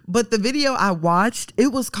 Wow, But the video I watched,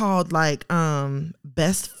 it was called like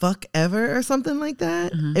Best Fuck Ever or something like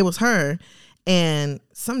that. It was her and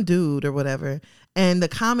some dude or whatever. And the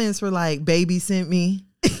comments were like, "Baby sent me."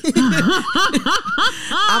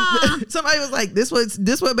 Somebody was like, this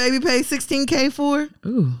what Baby paid $16K for?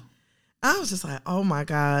 Ooh. I was just like, oh my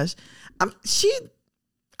gosh. I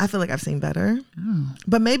feel like I've seen better.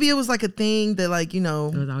 But maybe it was like a thing that like, you know.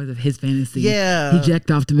 It was always his fantasy. Yeah. He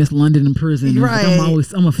jacked off to Miss London in prison. Right. Like,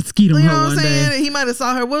 I'm a skeet on you know her what I'm one saying? day. He might have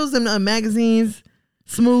saw her. What was them magazines?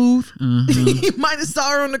 Smooth. He might have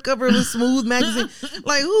saw her on the cover of a Smooth magazine.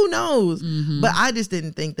 Like, who knows? But I just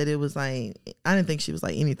didn't think that it was like, I didn't think she was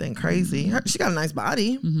like anything crazy. She got a nice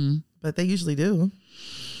body. But they usually do.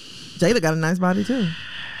 Jada got a nice body too.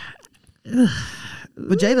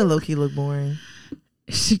 But Jada low-key look boring.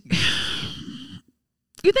 You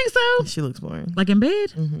think so? She looks boring. Like in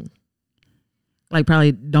bed? Like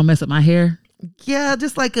probably don't mess up my hair? Yeah,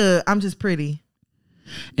 just like I'm just pretty.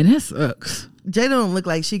 And that sucks. Jada don't look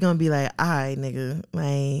like she gonna be like, "All right, nigga,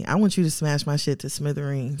 like I want you to smash my shit to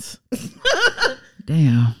smithereens."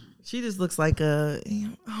 Damn. She just looks like yeah.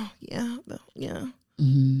 I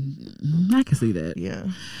can see that. Yeah.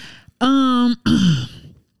 I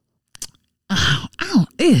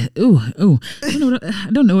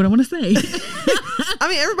don't know what I want to say. I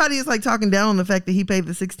mean, everybody is like talking down on the fact that he paid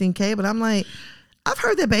the $16K, but I'm like, I've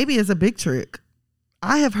heard that Baby is a big trick.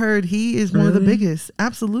 I have heard he is one of the biggest.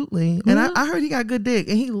 Absolutely. And I heard he got good dick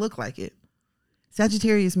and he looked like it.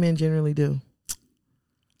 Sagittarius men generally do.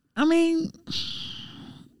 I mean,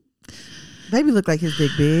 Baby looked like his dick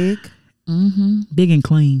big. Big and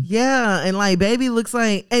clean. Yeah. And like Baby looks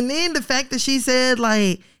like, and then the fact that she said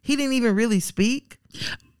like he didn't even really speak.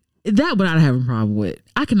 That what I have a problem with.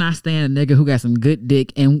 I cannot stand a nigga who got some good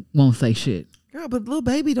dick and won't say shit. Girl, but Lil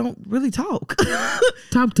Baby don't really talk.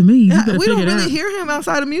 Talk to me. Yeah, we don't really hear him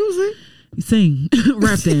outside of music. Sing.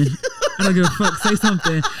 Rap then. I don't give a fuck. Say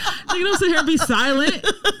something. Nigga, don't sit here and be silent.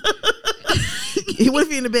 What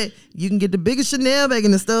if he in the bed? You can get the biggest Chanel bag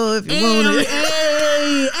in the store if you want it.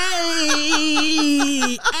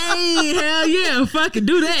 Hey, hell yeah, fucking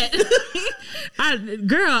do that.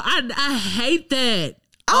 I hate that.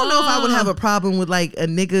 I don't know if I would have a problem with like a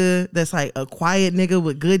nigga that's like a quiet nigga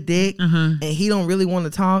with good dick and he don't really want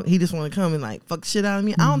to talk. He just want to come and like fuck the shit out of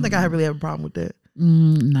me. I don't think I really have a problem with that.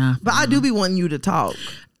 Nah. But I do be wanting you to talk.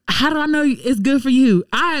 How do I know it's good for you?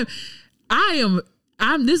 I'm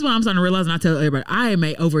this is what I'm starting to realize, and I tell everybody, I am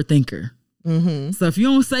a overthinker. So if you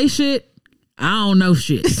don't say shit, I don't know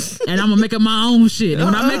shit, and I'm gonna make up my own shit. And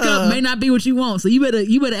when I make up, may not be what you want. So you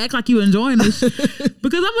better act like you enjoying this,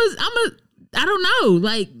 because I don't know.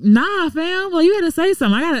 Like, nah, fam. Well, you gotta say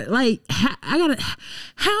something. How do I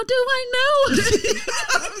know?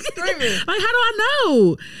 I'm screaming. Like, how do I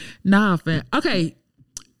know? Nah, fam. Okay,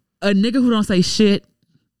 a nigga who don't say shit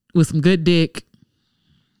with some good dick,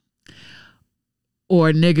 or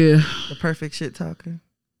a nigga the perfect shit talker.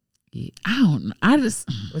 Yeah, I don't know. I just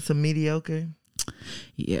with some mediocre.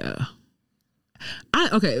 Yeah.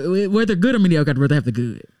 Whether good or mediocre, I'd rather have the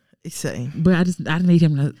good. Same. But I need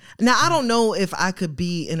him to. Now I don't know if I could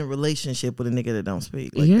be in a relationship with a nigga that don't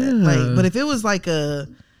speak like that. Like, but if it was like I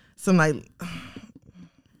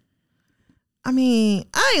mean,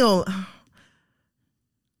 I ain't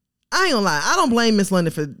gonna lie. I don't blame Miss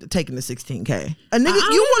London for taking the 16K. A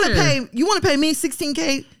nigga, you want to pay me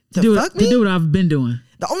 16K to fuck me? To do what I've been doing.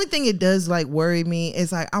 The only thing it does like worry me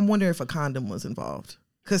is like I'm wondering if a condom was involved.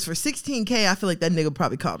 Because for 16K, I feel like that nigga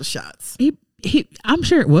probably called the shots. I'm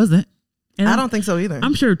sure it wasn't. And I don't think so either.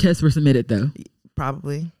 I'm sure tests were submitted though.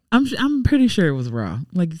 Probably. I'm pretty sure it was raw.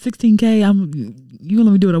 Like 16K. You gonna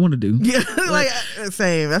let me do what I want to do? Yeah, like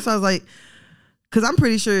same. That's why I was like, because I'm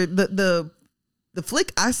pretty sure the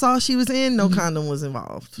flick I saw she was in, no condom was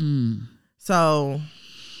involved. So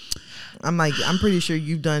I'm like, I'm pretty sure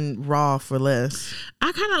you've done raw for less.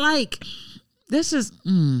 I kind of like. This just.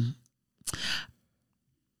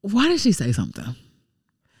 Why did she say something?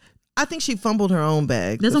 I think she fumbled her own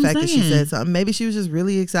bag. That's the what fact I'm that she saying. said something. Maybe she was just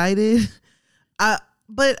really excited.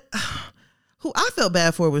 But who I felt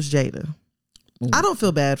bad for was Jada. Ooh. I don't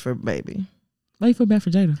feel bad for Baby. Why you feel bad for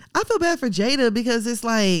Jada? I feel bad for Jada because it's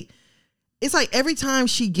like every time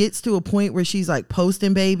she gets to a point where she's like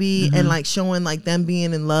posting Baby and like showing like them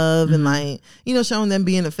being in love and like, you know, showing them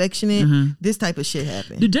being affectionate, this type of shit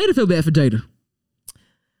happens. Did Jada feel bad for Jada?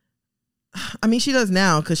 I mean, she does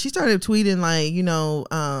now because she started tweeting like, you know,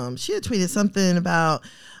 she had tweeted something about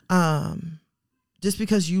just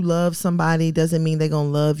because you love somebody doesn't mean they're going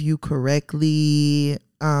to love you correctly.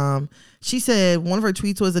 She said one of her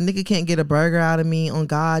tweets was, a nigga can't get a burger out of me. On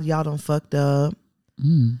God, y'all done fucked up.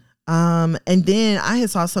 And then I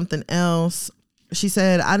had saw something else. She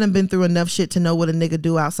said, I done been through enough shit to know what a nigga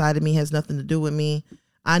do outside of me has nothing to do with me.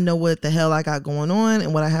 I know what the hell I got going on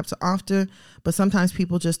and what I have to offer, but sometimes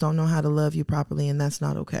people just don't know how to love you properly, and that's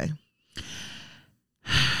not okay.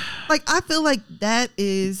 Like, I feel like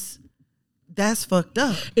that's fucked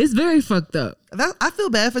up. It's very fucked up. I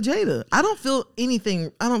feel bad for Jada. I don't feel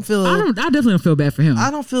anything. I definitely don't feel bad for him.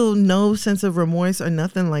 I don't feel no sense of remorse or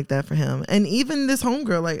nothing like that for him. And even this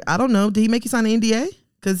homegirl, like, I don't know, did he make you sign an NDA?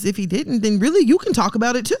 Because if he didn't, then really you can talk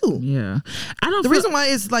about it too. Yeah. The reason why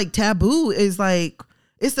it's like taboo is like,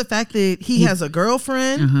 it's the fact that he has a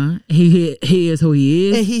girlfriend. He is who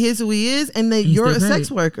he is. And he is who he is. And that you're a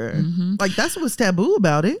sex worker. Like, that's what's taboo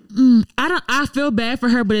about it. I feel bad for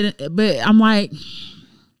her, but I'm like,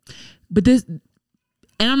 but this, and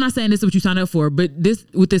I'm not saying this is what you signed up for, but this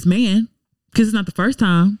with this man, because it's not the first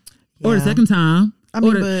time or the second time. I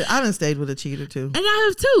mean, but I done stayed with a cheater too. And I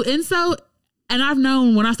have too. And so, and I've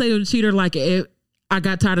known when I stayed with a cheater, like I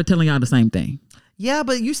got tired of telling y'all the same thing. Yeah,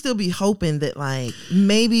 but you still be hoping that like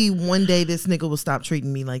maybe one day this nigga will stop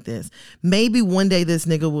treating me like this. Maybe one day this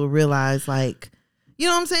nigga will realize like, you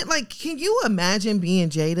know what I'm saying? Like, can you imagine being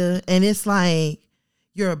Jada and it's like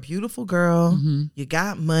you're a beautiful girl, you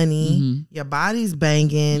got money, your body's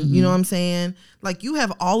banging, you know what I'm saying? Like you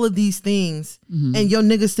have all of these things and your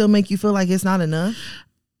nigga still make you feel like it's not enough.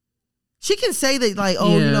 She can say that like,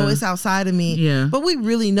 oh, you know, it's outside of me. Yeah. But we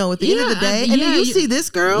really know at the end of the day. And then you see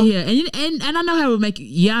this girl. Yeah. And I know how it would make you.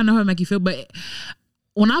 Yeah, I know how it would make you feel. But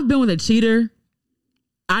when I've been with a cheater,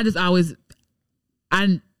 I just always,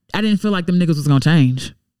 I didn't feel like them niggas was going to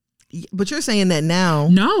change. But you're saying that now.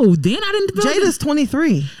 No, then I didn't feel Jada's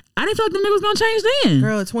 23. I didn't feel like them niggas was going to change then.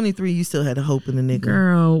 Girl, at 23, you still had a hope in the nigga.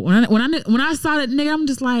 Girl, when I saw that nigga, I'm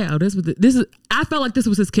just like, oh, this is. I felt like this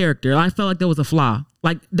was his character. I felt like there was a flaw.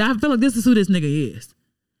 Like I feel like this is who this nigga is.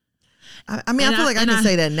 I mean, I feel like I can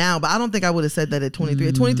say that now, but I don't think I would have said that at 23.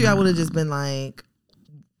 At 23, I would have just been like,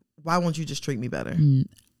 why won't you just treat me better?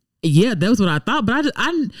 Yeah, that was what I thought. But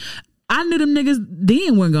I knew them niggas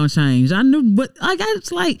then wasn't gonna change. I knew, but like I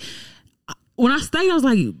was like, when I stayed, I was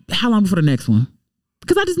like, how long before the next one?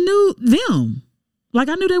 Because I just knew them. Like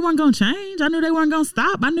I knew they weren't gonna change. I knew they weren't gonna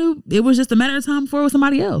stop. I knew it was just a matter of time before it was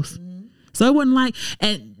somebody else. So it wasn't like,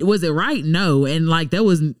 and was it right? No. And like that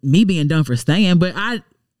was me being done for staying. But I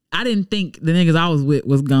didn't think the niggas I was with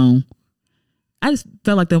was gone. I just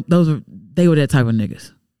felt like they were that type of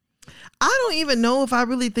niggas. I don't even know if I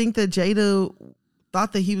really think that Jada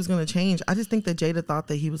thought that he was going to change. I just think that Jada thought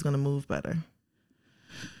that he was going to move better.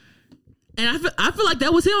 And I feel like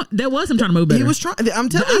that was him. That was him trying to move better. He was trying. I'm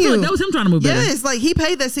telling I feel you, like that was him trying to move better. Yes, like he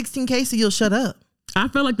paid that $16K, so you'll shut up. I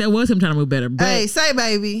feel like that was him trying to move better. But hey, say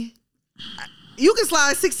baby, you can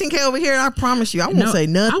slide $16K over here, and I promise you, I won't say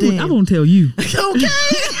nothing. I won't tell you. Okay.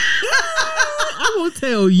 I won't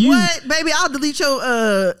tell you. What, baby? I'll delete your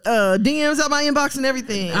DMs out my inbox and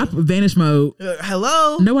everything. I vanish mode.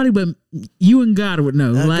 Hello. Nobody but you and God would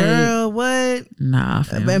know. Like, girl, what? Nah,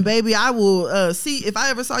 fam. And baby, I will see if I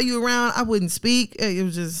ever saw you around. I wouldn't speak. It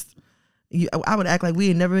was just. I would act like we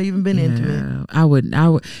had never even been intimate. I would,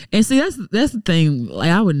 and see that's the thing. Like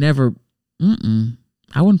I would never.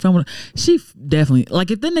 I wouldn't film with her. She definitely,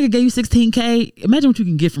 like, if that nigga gave you $16K, imagine what you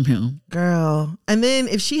can get from him. Girl. And then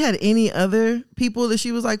if she had any other people that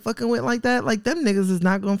she was like fucking with like that, like them niggas is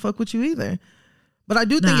not gonna fuck with you either. But I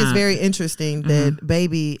do think it's very interesting that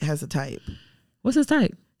Baby has a type. What's his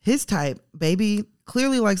type? His type, Baby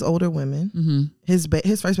clearly likes older women. His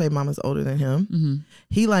first baby mama's older than him.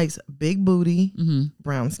 He likes big booty,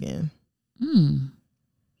 brown skin. And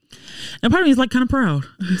part of me is like kind of proud.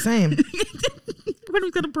 Same. Part of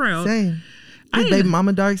me kind of proud. Same. His baby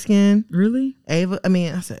mama dark skin. Really? Ava. I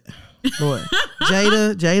mean, I said, Lord.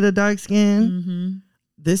 Jada dark skin.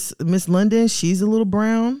 This Miss London, she's a little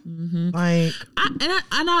brown. Like,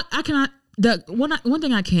 I cannot. One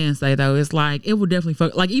thing I can say though is like it would definitely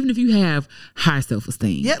fuck. Like even if you have high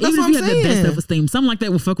self-esteem, yeah, that's even what if you I'm have saying. the best self-esteem, something like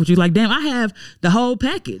that will fuck with you. Like damn, I have the whole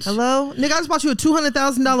package. Hello, nigga, I just bought you a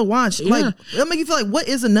 $200,000 watch. Yeah. Like, it'll make you feel like what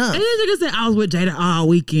is enough? And then nigga said I was with Jada all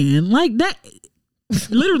weekend. Like that,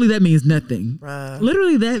 literally that means nothing. Bruh.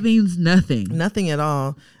 Literally that means nothing. Nothing at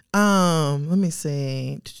all. Let me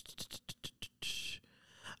see.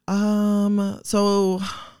 So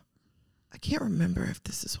I can't remember if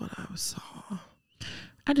this is what I saw.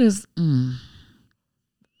 I just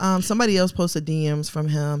somebody else posted DMs from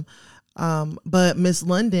him. But Miss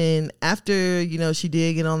London, after, she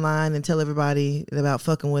did get online and tell everybody about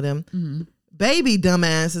fucking with him, Baby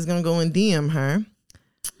dumbass is gonna go and DM her.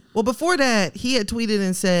 Well, before that, he had tweeted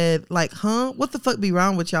and said, like, what the fuck be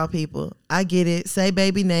wrong with y'all people? I get it. Say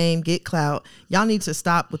baby name, get clout. Y'all need to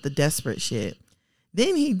stop with the desperate shit.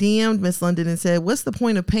 Then he DM'd Miss London and said, what's the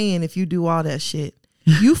point of paying if you do all that shit?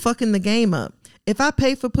 You fucking the game up. If I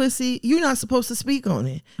pay for pussy, you're not supposed to speak on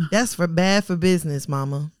it. That's bad for business,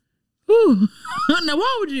 mama. Ooh. Now,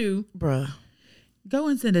 why would you? Bruh. Go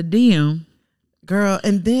and send a DM. Girl,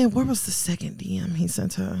 and then where was the second DM he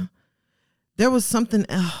sent her? There was something.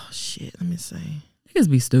 Oh shit! Let me see. Niggas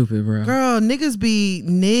be stupid, bro. Girl, niggas be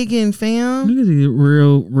nigging, fam. Niggas be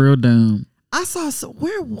real dumb. I saw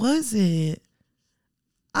where was it?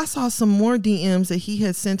 I saw some more DMs that he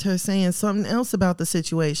had sent her saying something else about the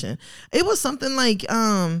situation. It was something like,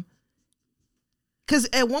 because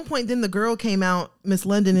at one point then the girl came out, Miss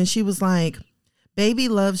London, and she was like, Baby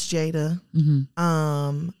loves Jada.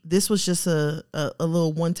 This was just a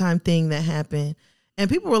little one-time thing that happened. And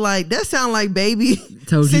people were like, that sound like Baby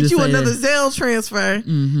sent you another Zelle transfer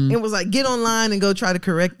and was like, get online and go try to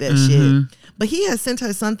correct that shit. But he had sent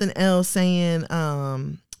her something else saying,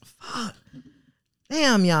 fuck.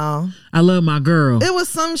 Damn, y'all. I love my girl. It was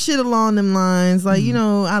some shit along them lines. Like,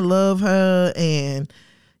 I love her and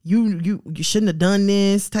you shouldn't have done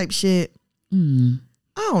this type shit. I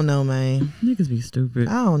don't know, man. Niggas be stupid.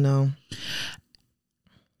 I don't know.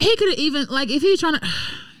 He could have even, like, if he trying to...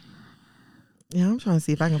 Yeah, I'm trying to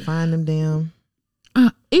see if I can find them damn.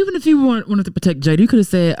 Even if you wanted to protect Jada, you could have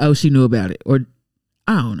said, oh, she knew about it. Or,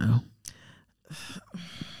 I don't know.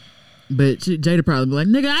 But Jada probably be like,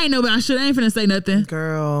 nigga, I ain't know about shit. I ain't finna say nothing.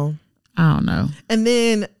 Girl. I don't know. And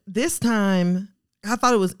then this time, I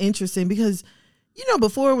thought it was interesting because,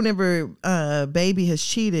 before whenever Baby has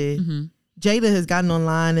cheated, Jada has gotten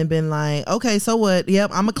online and been like, okay, so what?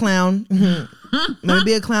 Yep, I'm a clown. Let me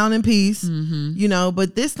be a clown in peace.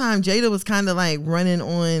 But this time Jada was kind of like running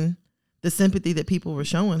on the sympathy that people were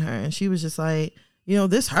showing her. And she was just like,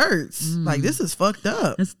 this hurts. Like, this is fucked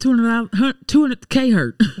up. It's $200K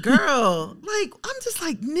hurt. Girl, like, I'm just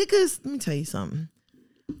like, niggas, let me tell you something.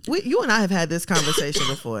 You and I have had this conversation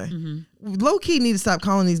before. Low key need to stop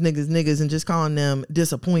calling these niggas and just calling them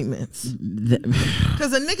disappointments.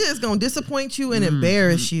 Because a nigga is gonna disappoint you and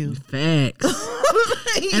embarrass you. Facts.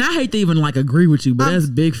 And I hate to even like agree with you, but that's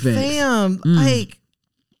big facts. Fam, like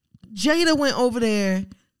Jada went over there,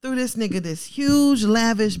 threw this nigga this huge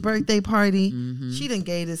lavish birthday party. She done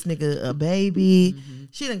gave this nigga a baby.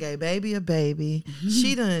 She done gave baby a baby.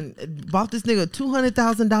 She done bought this nigga a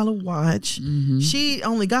 $200,000 watch. She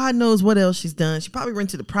only God knows what else she's done. She probably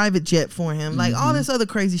rented a private jet for him. Like all this other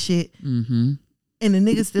crazy shit. And the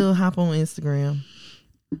nigga still hop on Instagram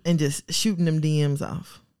and just shooting them DMs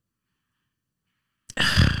off.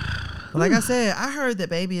 Like I said, I heard that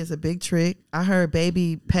baby is a big trick. I heard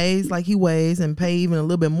baby pays like he weighs and pay even a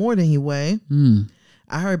little bit more than he weigh.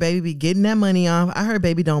 I heard baby be getting that money off. I heard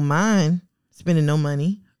baby don't mind spending no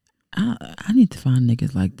money. I need to find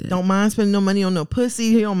niggas like that. Don't mind spending no money on no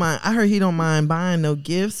pussy. He don't mind. I heard he don't mind buying no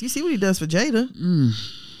gifts. You see what he does for Jada.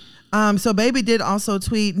 So baby did also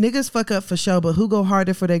tweet, niggas fuck up for show, but who go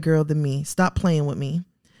harder for their girl than me? Stop playing with me.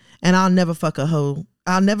 And I'll never fuck a hoe.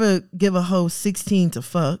 I'll never give a hoe 16 to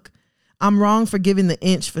fuck. I'm wrong for giving the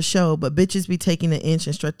inch for show, but bitches be taking the inch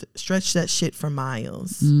and stretch that shit for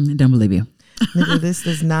miles. Don't believe you. Nigga, this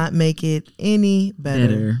does not make it any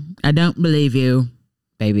better. I don't believe you,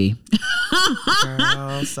 baby.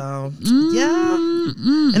 Girl, so yeah.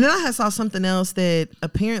 And then I saw something else that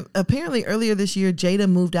apparently earlier this year, Jada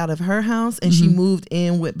moved out of her house and she moved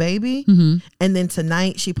in with baby. And then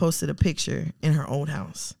tonight she posted a picture in her old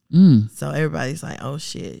house. So everybody's like, oh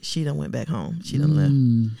shit, she done went back home. She done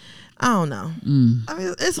left. I don't know. I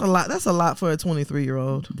mean, it's a lot. That's a lot for a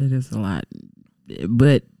 23-year-old. That is a lot.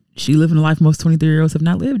 But she living a life most 23-year-olds have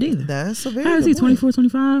not lived either. That's a very How is he, 24,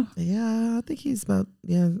 25? Yeah, I think he's about,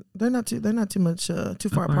 they're not too much too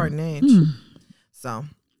far apart in age. So,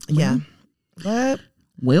 yeah. But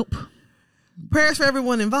Welp. Prayers for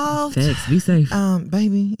everyone involved. Thanks. Be safe.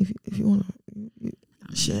 Baby, if you want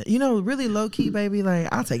to, shit, really low key, baby, like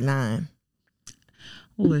I'll take 9.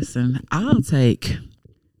 Listen, I'll take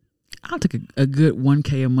a good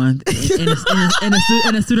 $1,000 a month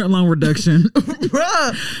and a student loan reduction.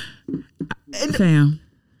 Bruh. Fam.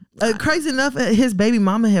 Crazy enough, his baby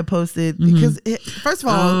mama had posted, because first of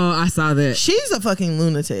all, I saw that. She's a fucking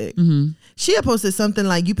lunatic. She had posted something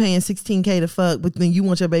like, you paying $16K to fuck, but then you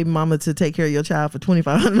want your baby mama to take care of your child for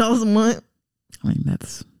 $2,500 a month.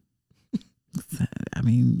 I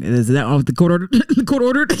mean, is that off the court order? The court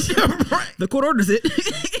ordered? The court orders it.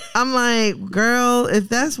 I'm like, girl, if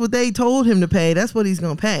that's what they told him to pay, that's what he's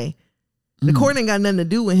going to pay. The court ain't got nothing to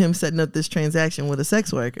do with him setting up this transaction with a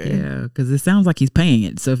sex worker. Yeah, because it sounds like he's paying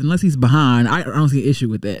it. So unless he's behind, I don't see an issue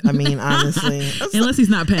with that. I mean, honestly. Unless he's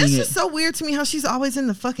not paying it. It's just so weird to me how she's always in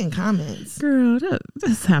the fucking comments. Girl,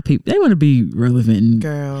 that's how people, they want to be relevant.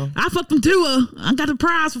 Girl. I fucked them too. I got the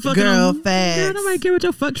prize for fucking girl, them. Facts. Girl, nobody care about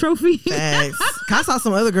your fuck trophy. Facts. I saw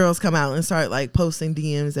some other girls come out and start like posting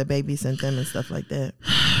DMs that baby sent them and stuff like that.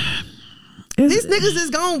 These niggas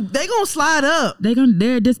is they gonna slide up. They're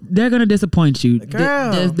gonna disappoint you.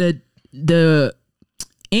 Girl. The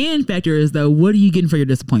end factor is though, what are you getting for your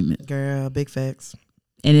disappointment? Girl, big facts.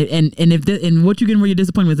 And if what you getting for your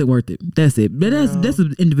disappointment, is it worth it? That's it. But that's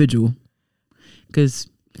an individual. Because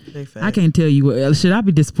I can't tell you should I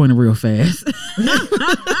be disappointed real fast.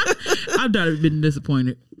 I've been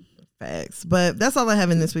disappointed. Facts. But that's all I have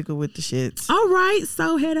in this week with the shits. All right,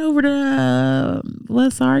 so head over to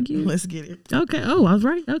Let's Argue. Let's get it. Okay. Oh, I was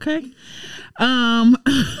right. Okay.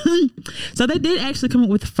 So they did actually come up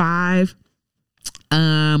with 5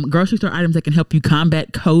 grocery store items that can help you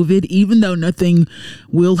combat COVID, even though nothing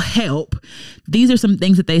will help. These are some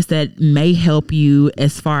things that they said may help you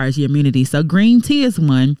as far as your immunity. So green tea is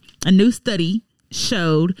one. A new study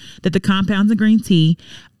showed that the compounds in green tea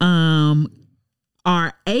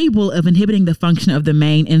are able of inhibiting the function of the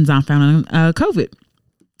main enzyme found in COVID.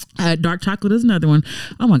 Dark chocolate is another one.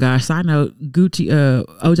 Oh my gosh! Side note: Gucci,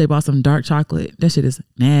 OJ bought some dark chocolate. That shit is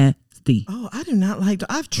nasty. Oh, I do not like.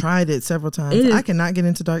 I've tried it several times. I cannot get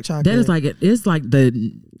into dark chocolate. That is like it's like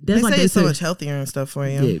the. They say it's so much healthier and stuff for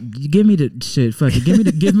you. Yeah, give me the shit. Fuck it.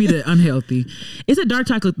 Give me the unhealthy. It's a dark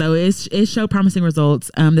chocolate though. It showed promising results.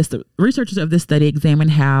 The researchers of this study examined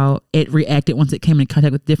how it reacted once it came in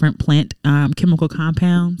contact with different plant chemical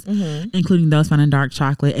compounds, including those found in dark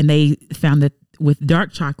chocolate, and they found that with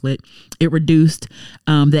dark chocolate, it reduced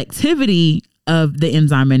the activity of the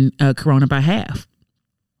enzyme in Corona by half.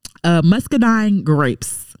 Muscadine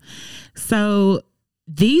grapes. So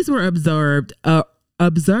these were observed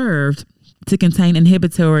to contain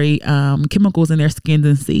inhibitory chemicals in their skins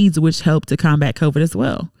and seeds, which help to combat COVID as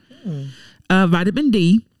well. Vitamin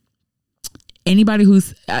D anybody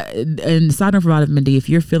who's and side note for vitamin D, if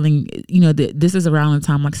you're feeling, that this is around the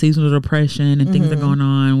time like seasonal depression and things are going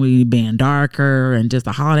on, we being darker and just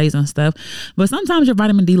the holidays and stuff. But sometimes your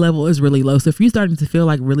vitamin D level is really low. So if you're starting to feel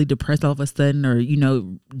like really depressed all of a sudden, or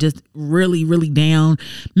just really, really down,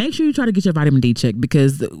 make sure you try to get your vitamin D checked,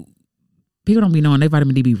 because people don't be knowing their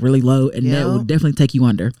vitamin D be really low, and that will definitely take you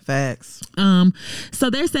under. Facts. So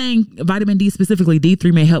they're saying vitamin D, specifically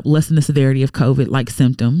D3, may help lessen the severity of COVID-like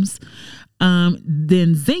symptoms.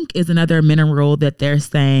 Then zinc is another mineral that they're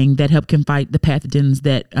saying that can fight the pathogens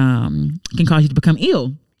that can cause you to become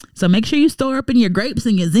ill. So make sure you store up in your grapes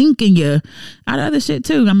and your zinc and your other shit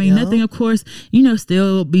too. I mean, nothing, of course,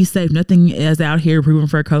 still be safe. Nothing is out here proven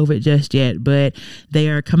for COVID just yet, but they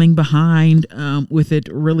are coming behind with it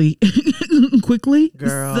really quickly.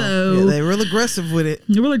 Girl, so they're real aggressive with it.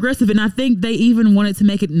 They're real aggressive, and I think they even wanted to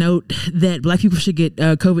make it note that Black people should get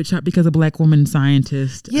COVID shot because of Black woman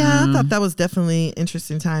scientists. Yeah, I thought that was definitely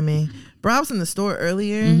interesting timing. Bro, I was in the store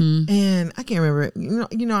earlier, and I can't remember.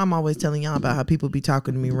 I'm always telling y'all about how people be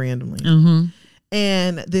talking to me randomly.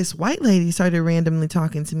 And this white lady started randomly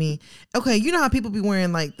talking to me. Okay, you know how people be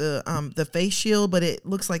wearing like the face shield, but it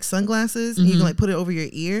looks like sunglasses, and you can like put it over your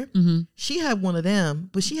ear. She had one of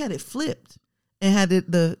them, but she had it flipped and had it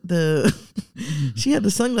she had the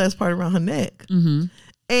sunglass part around her neck.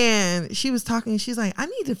 And she was talking, she's like, I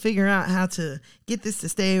need to figure out how to get this to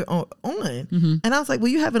stay on. And I was like, well,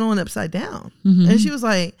 you have it on upside down. And she was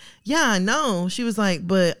like, yeah, I know. She was like,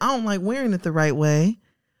 but I don't like wearing it the right way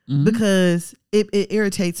because it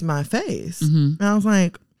irritates my face. And I was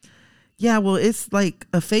like, yeah, well, it's like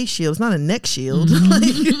a face shield. It's not a neck shield.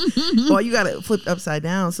 Well, you got it flipped upside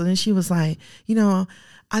down. So then she was like,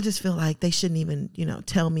 I just feel like they shouldn't even,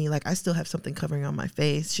 tell me, like, I still have something covering on my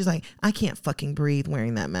face. She's like, I can't fucking breathe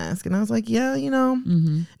wearing that mask. And I was like, yeah,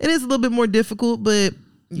 it is a little bit more difficult, but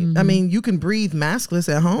I mean, you can breathe maskless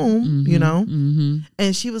at home,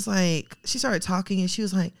 And she was like, she started talking, and she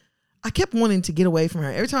was like, I kept wanting to get away from her.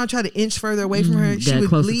 Every time I tried to inch further away from her, she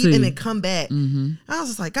would leave and then come back. I was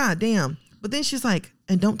just like, God damn. But then she's like,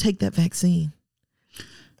 and don't take that vaccine.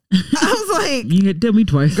 I was like, you had to tell me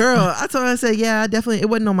twice, girl. I told her, I said, yeah, I definitely, it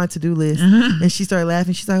wasn't on my to-do list. And she started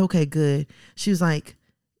laughing. She's like, okay, good. She was like,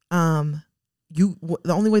 the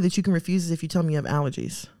only way that you can refuse is if you tell me you have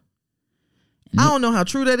allergies. I don't know how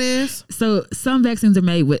true that is. So some vaccines are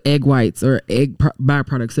made with egg whites or egg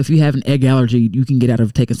byproducts. So if you have an egg allergy, you can get out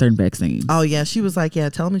of taking certain vaccines. Oh yeah, she was like, yeah,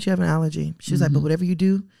 tell them that you have an allergy. She was like, but whatever you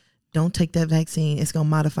do, don't take that vaccine. It's gonna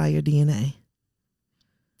modify your DNA.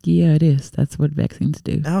 Yeah, it is. That's what vaccines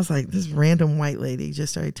do. I was like, this random white lady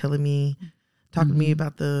just started talking to me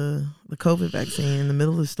about the COVID vaccine in the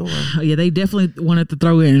middle of the store. Oh, yeah, they definitely wanted to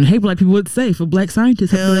throw in, hey, Black people, it's safe for Black scientists.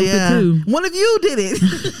 Hell yeah. Too. One of you did it.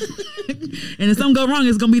 And if something go wrong,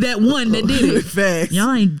 it's going to be that one that did it. Facts.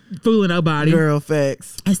 Y'all ain't fooling nobody. Girl,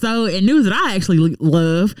 facts. And so, in news that I actually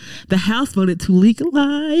love, the House voted to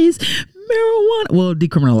legalize marijuana. Well,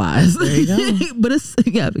 decriminalize. There you go. But it's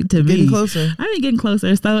to getting closer. I mean, getting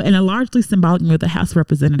closer. So, in a largely symbolic move, the House of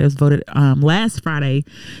Representatives voted last Friday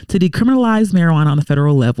to decriminalize marijuana on the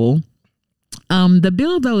federal level. The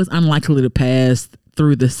bill, though, is unlikely to pass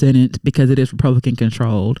through the Senate because it is Republican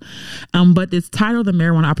controlled. But it's titled the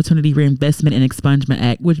Marijuana Opportunity Reinvestment and Expungement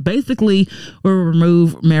Act, which basically will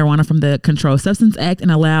remove marijuana from the Controlled Substance Act and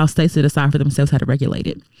allow states to decide for themselves how to regulate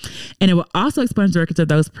it. And it will also expunge records of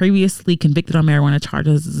those previously convicted on marijuana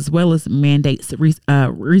charges, as well as mandates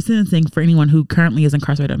resentencing for anyone who currently is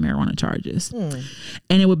incarcerated on marijuana charges.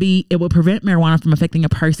 And it will prevent marijuana from affecting a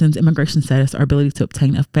person's immigration status or ability to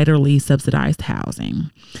obtain a federally subsidized housing.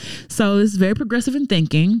 So it's very progressive in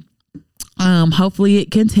thinking. Hopefully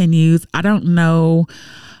it continues. I don't know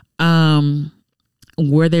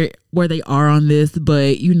where they are on this,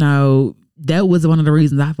 but that was one of the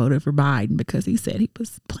reasons I voted for Biden, because he said he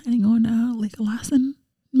was planning on legalizing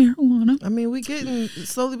marijuana. I mean, we getting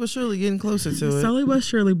slowly but surely getting closer to it. Slowly but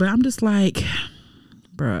surely, but I'm just like,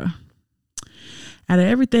 bruh, out of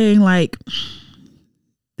everything, like,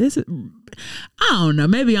 this is, I don't know,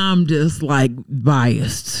 maybe I'm just like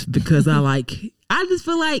biased because I just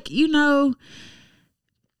feel like, y'all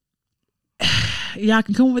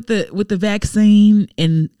can come with the vaccine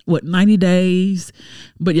in 90 days,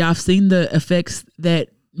 but y'all have seen the effects that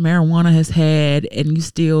marijuana has had, and you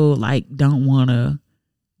still don't want to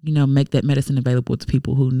make that medicine available to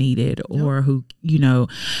people who need it, or who,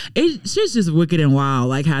 it's just wicked and wild,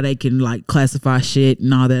 like how they can classify shit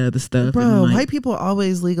and all that other stuff. Bro, white people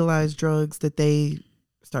always legalize drugs that they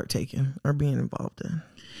start taking or being involved in.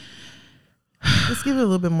 Let's give it a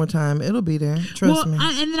little bit more time. It'll be there. Trust me.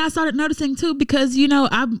 And then I started noticing too, because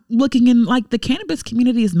I'm looking in, the cannabis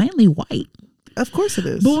community is mainly white. Of course it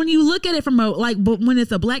is. But when you look at it from but when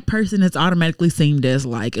it's a black person, it's automatically seen as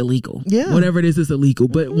like illegal. Yeah. Whatever it is illegal.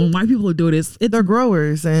 But when white people do it, they're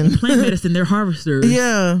growers and plant medicine, they're harvesters.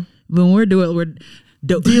 Yeah. When we're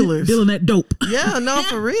dealers. dealing that dope. Yeah, no,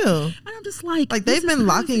 for real. And I'm just like they've been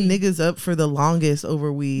locking niggas up for the longest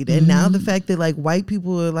over weed. And now the fact that like white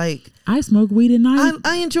people are like, I smoke weed at night.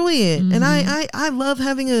 I enjoy it. And I love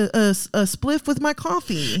having a spliff with my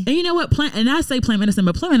coffee. And you know what? I say plant medicine,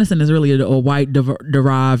 but plant medicine is really a white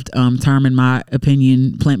derived term in my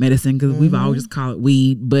opinion, plant medicine, because we've always just called it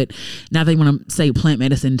weed. But now they want to say plant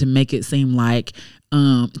medicine to make it seem like,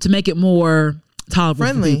 to make it more tolerable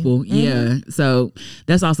friendly for people. Yeah. So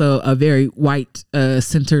that's also a very white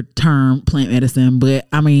centered term, plant medicine. But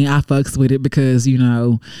I mean, I fucks with it because, you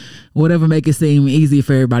know, whatever make it seem easy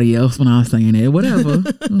for everybody else when I was saying it. Whatever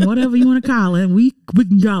you want to call it. We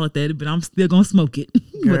can call it that, but I'm still gonna smoke it.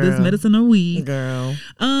 Whether it's medicine or weed. Girl.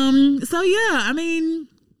 So yeah, I mean,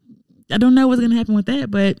 I don't know what's gonna happen with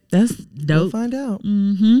that, but that's dope. We'll find out.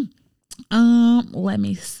 Let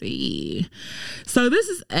me see. So this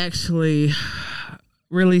is actually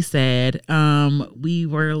really sad. We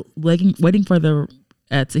were waiting for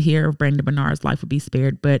to hear if Brandon Bernard's life would be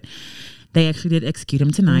spared, but they actually did execute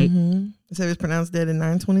him tonight. So he was pronounced dead at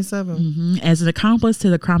 9/27. As an accomplice to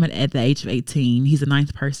the crime at the age of 18. He's the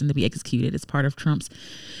 9th person to be executed as part of Trump's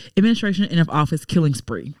administration and of office killing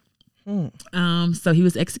spree. So he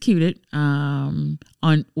was executed on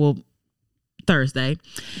Thursday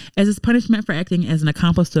as his punishment for acting as an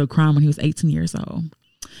accomplice to a crime when he was 18 years old.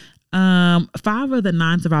 5 of the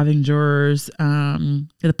 9 surviving jurors,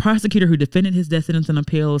 the prosecutor who defended his death sentence on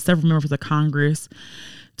appeal, several members of Congress,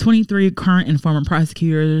 23 current and former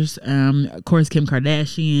prosecutors, of course Kim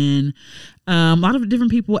Kardashian, a lot of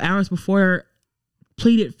different people hours before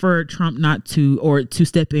pleaded for Trump not to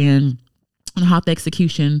step in and halt the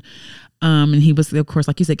execution. And he was, of course,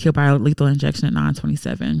 like you said, killed by a lethal injection at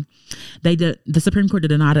 9/27. The Supreme Court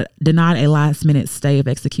denied a last minute stay of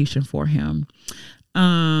execution for him.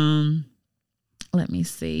 Let me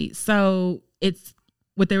see. So it's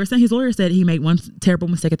what they were saying. His lawyer said he made one terrible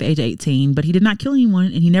mistake at the age of 18, but he did not kill anyone,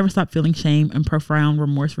 and he never stopped feeling shame and profound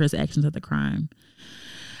remorse for his actions at the crime.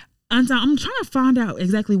 And so I'm trying to find out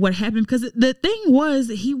exactly what happened, because the thing was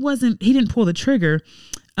he didn't pull the trigger.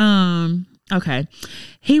 Okay.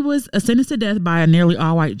 He was sentenced to death by a nearly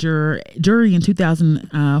all-white jury in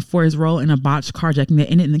 2000 for his role in a botched carjacking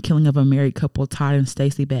that ended in the killing of a married couple, Todd and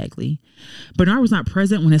Stacey Bagley. Bernard was not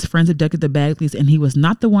present when his friends abducted the Bagleys, and he was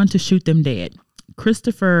not the one to shoot them dead.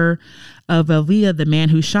 Christopher Velvia, the man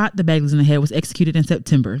who shot the Bagleys in the head, was executed in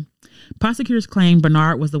September. Prosecutors claim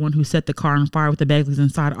Bernard was the one who set the car on fire with the Bagleys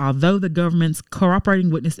inside, although the government's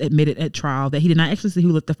cooperating witness admitted at trial that he did not actually see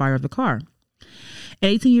who lit the fire of the car. At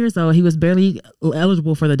 18 years old, he was barely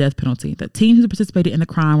eligible for the death penalty. The teens who participated in the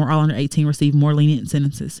crime were all under 18, received more lenient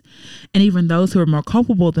sentences. And even those who are more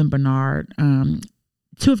culpable than Bernard, 2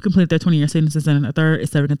 have completed their 20-year sentences, and a third is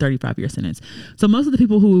serving a 35-year sentence. So most of the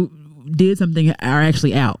people who did something are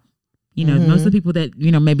actually out. You know, most of the people that,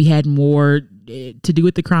 you know, maybe had more to do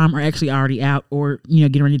with the crime are actually already out, or, you know,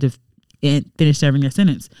 getting ready to finish serving their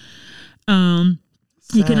sentence.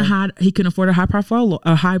 He couldn't afford a high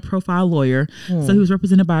profile lawyer, so he was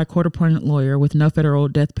represented by a court-appointed lawyer with no federal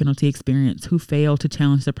death penalty experience, who failed to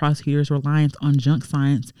challenge the prosecutor's reliance on junk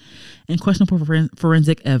science and questionable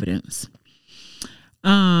forensic evidence.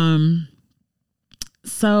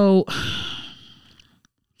 So,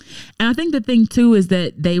 and I think the thing too is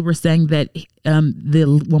that they were saying that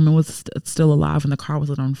the woman was still alive when the car was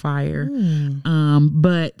lit on fire,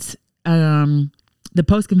 but the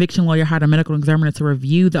post-conviction lawyer hired a medical examiner to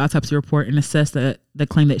review the autopsy report and assess the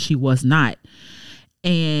claim that she was not.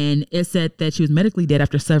 And it said that she was medically dead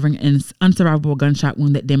after suffering an unsurvivable gunshot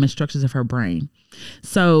wound that damaged structures of her brain.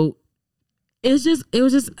 So it was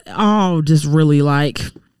just all just really like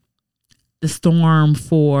the storm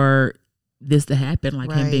for this to happen,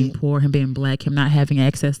 like him being poor, him being black, him not having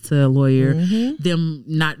access to a lawyer, them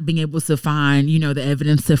not being able to find, you know, the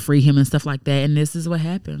evidence to free him and stuff like that. And this is what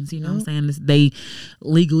happens, you know what I'm saying? They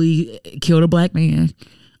legally killed a black man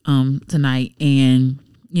tonight, and,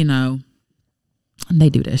 you know, they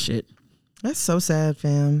do that shit. That's so sad,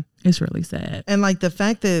 fam. It's really sad. And like the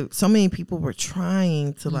fact that so many people were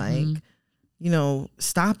trying to like, you know,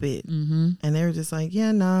 stop it. And they were just like,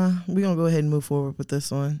 yeah, nah, we're going to go ahead and move forward with this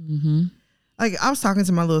one. Like, I was talking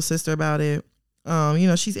to my little sister about it. You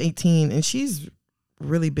know, she's 18 and she's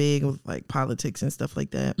really big with like politics and stuff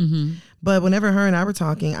like that. But whenever her and I were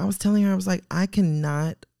talking, I was telling her, I was like, I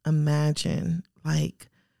cannot imagine like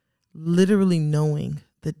literally knowing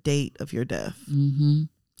the date of your death.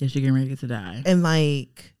 Yes, you're getting ready to die. And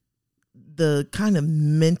like the kind of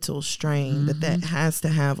mental strain that has to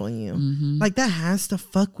have on you. Like that has to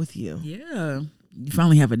fuck with you. Yeah. You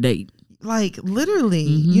finally have a date. Like literally,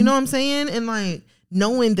 you know what I'm saying? And like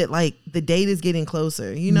knowing that like the date is getting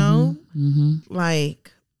closer, you know?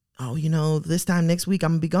 Like, oh, you know, this time next week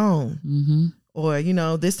I'm gonna be gone. Or, you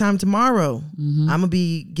know, this time tomorrow I'm gonna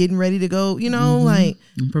be getting ready to go, you know, like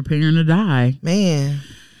I'm preparing to die. Man.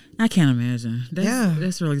 I can't imagine.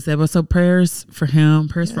 That's really sad. But so prayers for him,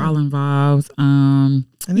 prayers for all involved. You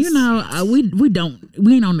know, we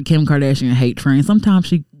ain't on the Kim Kardashian hate train. Sometimes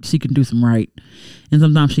she can do some right, and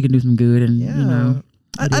sometimes she can do some good. And you know,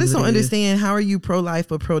 I just don't understand. How are you pro life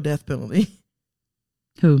but pro death penalty?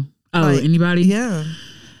 Who? Oh, like, anybody? Yeah.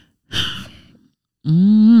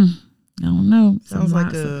 I don't know. Sounds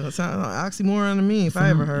like an oxymoron to me if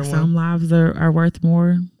I ever heard one. Some lives are worth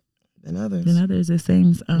more than others, it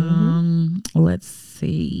seems. Let's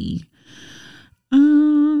see.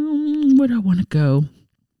 Where do I want to go?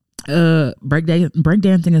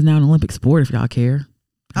 Breakdancing is now an Olympic sport, if y'all care.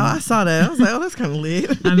 Oh, I saw that. I was like, oh, that's kind of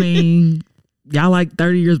lit. I mean, y'all like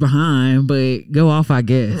 30 years behind, but go off, I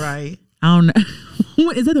guess. Right. I don't know.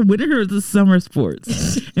 What is that, the winter or the summer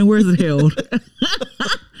sports? And where's it held?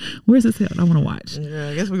 Where's it held? I want to watch. Yeah,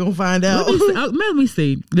 I guess we're going to find out. Let me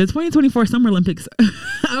see. The 2024 Summer Olympics.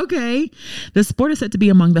 Okay. The sport is set to be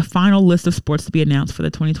among the final list of sports to be announced for the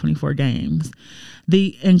 2024 Games.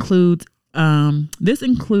 This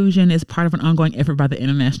inclusion is part of an ongoing effort by the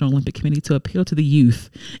International Olympic Committee to appeal to the youth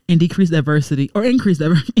and increase diversity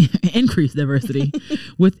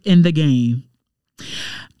within the game.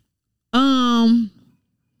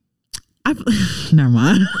 Never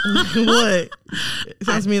mind. What? It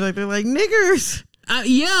sounds to me like they're like niggers.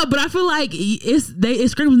 Yeah, but I feel like it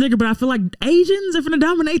screams nigger, but I feel like Asians are gonna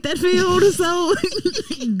dominate that field. So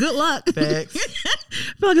good luck. Facts.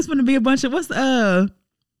 I feel like it's gonna be a bunch of what's the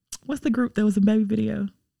group that was in Baby Video?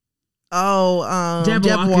 Oh, Jabberwockies.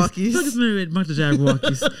 I feel like it's gonna be a bunch of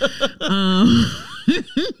Jabberwockies.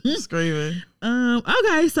 Screaming.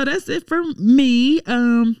 Okay, so that's it for me.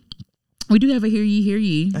 We do have a Hear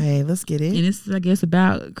Ye. Hey, let's get it. And it's, I guess,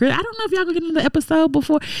 about Chris. I don't know if y'all gonna get into the episode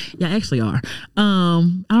before. Yeah, actually are. I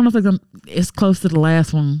don't know if it's close to the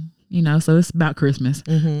last one, you know, so it's about Christmas.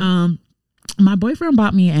 My boyfriend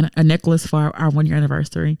bought me a necklace for our 1 year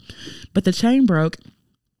anniversary, but the chain broke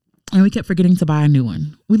and we kept forgetting to buy a new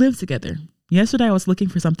one. We lived together. Yesterday, I was looking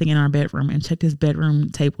for something in our bedroom and checked his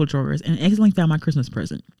bedroom table drawers and accidentally found my Christmas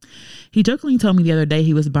present. He jokingly told me the other day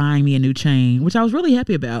he was buying me a new chain, which I was really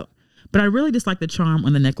happy about. But I really dislike the charm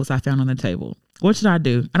on the necklace I found on the table. What should I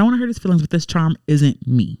do? I don't want to hurt his feelings, but this charm isn't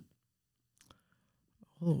me.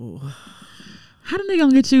 Oh, how the nigga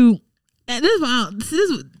gonna get you?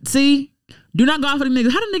 See, do not go off for the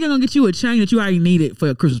niggas. How the nigga gonna get you a chain that you already needed for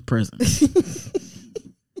a Christmas present?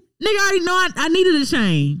 Nigga already know I needed a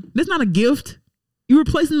chain. That's not a gift. You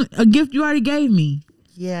replacing a gift you already gave me.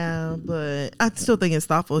 Yeah, but I still think it's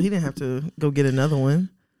thoughtful. He didn't have to go get another one.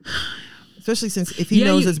 Especially since if he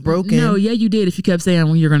knows it's broken. No, yeah, you did. If you kept saying,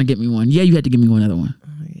 well, you're going to get me one. Yeah, you had to give me another one.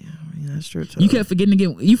 Yeah, that's true too. You kept forgetting to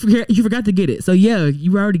get. You forgot to get it. So yeah,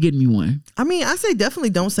 you were already getting me one. I mean, I say definitely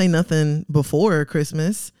don't say nothing before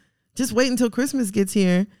Christmas. Just wait until Christmas gets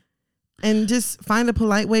here, and just find a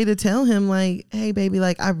polite way to tell him, like, hey, baby,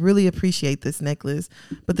 like, I really appreciate this necklace,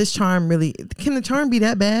 but this charm really, can the charm be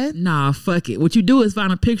that bad? Nah, fuck it. What you do is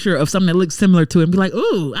find a picture of something that looks similar to it and be like,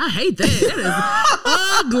 ooh, I hate that. That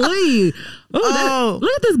is ugly. Oh,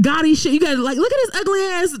 look at this gaudy shit. You got like, look at this ugly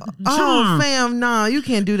ass charm. Oh, fam, nah, you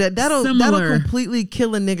can't do that. That'll completely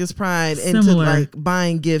kill a nigga's pride into like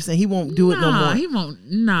buying gifts, and he won't do it no more. He won't.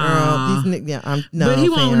 Nah, girl, but he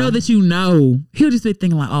won't know that you know. He'll just be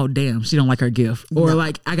thinking like, oh damn, she don't like her gift, or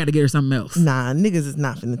like I got to get her something else. Nah, niggas is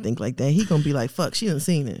not finna think like that. He gonna be like, fuck, she done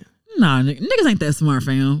seen it. Nah, niggas ain't that smart,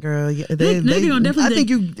 fam. Girl, yeah, they gonna definitely. I think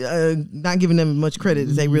you not giving them much credit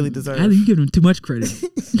as they really deserve. I think you give them too much credit.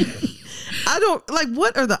 I don't like.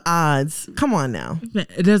 What are the odds? Come on now.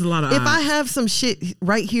 There's a lot of odds. If I have some shit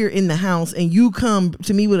right here in the house and you come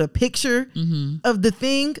to me with a picture of the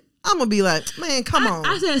thing, I'm gonna be like, man, come on.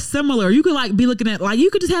 I said similar. You could like be looking at like, you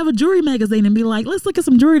could just have a jewelry magazine and be like, let's look at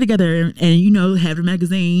some jewelry together, and you know, have the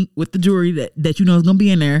magazine with the jewelry that you know is gonna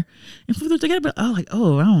be in there, and flip it together. But I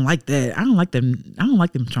don't like that. I don't like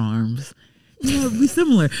them charms. You know, be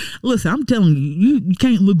similar. Listen, I'm telling you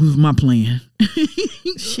can't look with my plan.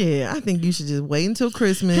 Shit, I think you should just wait until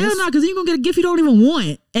Christmas. Hell no, because you're going to get a gift you don't even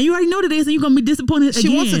want. And you already know that it is, and you're going to be disappointed again.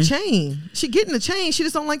 She wants a chain. She getting a chain. She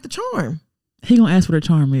just don't like the charm. He going to ask what her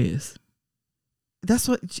charm is. That's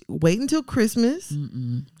what, wait until Christmas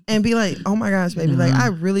and be like, oh my gosh, baby. Like, I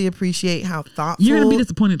really appreciate how thoughtful. You're going to be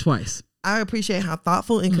disappointed twice. I appreciate how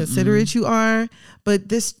thoughtful and considerate you are, but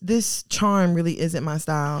this charm really isn't my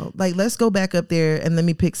style. Like, let's go back up there and let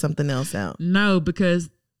me pick something else out. No,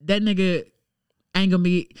 because that nigga ain't gonna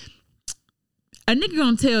be. A nigga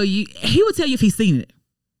gonna tell you. He will tell you if he's seen it.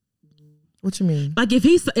 What you mean? Like if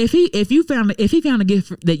he found a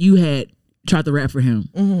gift that you had tried to wrap for him,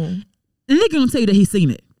 the nigga gonna tell you that he's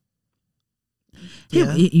seen it.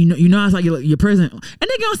 Yeah. You know, it's like your present, and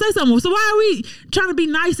they gonna say something. So why are we trying to be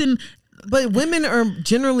nice and? But women are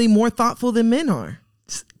generally more thoughtful than men are.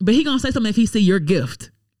 But he gonna say something if he see your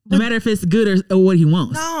gift, no matter if it's good or what he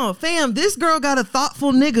wants. No, fam, this girl got a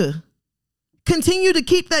thoughtful nigga. Continue to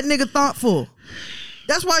keep that nigga thoughtful.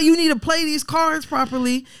 That's why you need to play these cards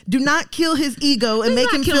properly. Do not kill his ego and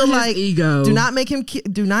make him feel like ego. Do not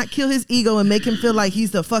kill his ego and make him feel like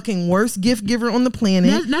he's the fucking worst gift giver on the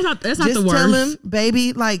planet. That's not the worst. Just tell him,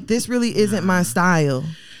 baby, like, this really isn't my style.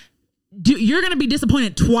 You're gonna be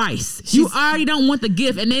disappointed twice. You already don't want the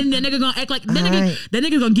gift, and then that nigga gonna act like that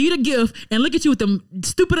nigga gonna give you the gift and look at you with them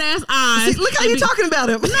stupid ass eyes. See, look how you talking about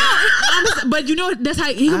him. No, but you know what? That's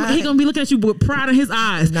how he gonna be looking at you with pride in his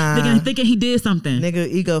eyes, thinking he did something. Nigga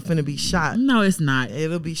ego finna be shot. No, it's not.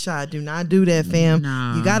 It'll be shot. Do not do that, fam.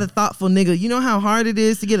 No. You got a thoughtful nigga. You know how hard it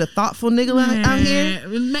is to get a thoughtful nigga out here.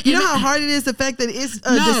 You know how hard it is the fact that it's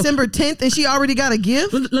December 10th and she already got a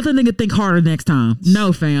gift. Let the nigga think harder next time.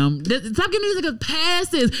 No, fam. Stop giving these niggas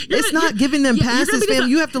passes. It's not giving them passes, fam.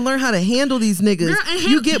 You have to learn how to handle these niggas. Girl,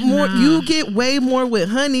 you get more. You get way more with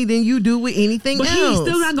honey than you do with anything else. But he's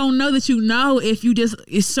still not gonna know that you know if you just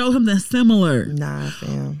show him the similar. Nah,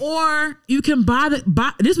 fam. Or you can buy.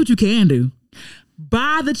 This is what you can do.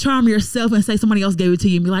 Buy the charm yourself and say somebody else gave it to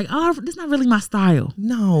you and be like, oh, this is not really my style.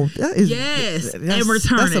 No, that is and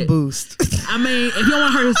return that's it. A boost. I mean, if you don't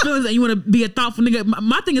want to hurt his feelings and you want to be a thoughtful nigga,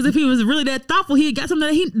 my thing is if he was really that thoughtful, he got something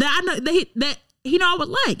that he know I would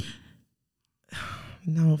like.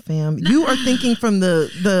 No, fam. You are thinking from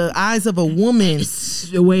the eyes of a woman.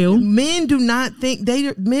 Well, men do not think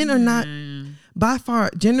men are not. By far,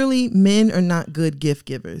 generally, men are not good gift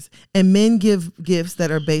givers. And men give gifts that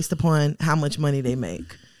are based upon how much money they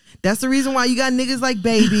make. That's the reason why you got niggas like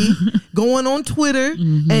Baby going on Twitter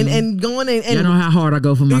and going and you know how hard I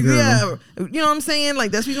go for my girl. Yeah, you know what I'm saying?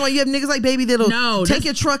 Like, that's the reason why you have niggas like Baby that'll take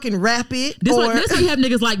your truck and wrap it. This why you have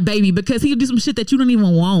niggas like Baby, because he'll do some shit that you don't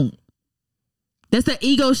even want. That's that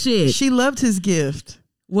ego shit. She loved his gift.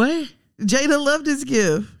 What? Jada loved his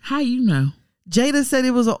gift. How you know? Jada said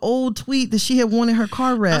it was an old tweet that she had wanted her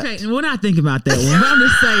car wrapped. Okay, we're not thinking about that one. But I'm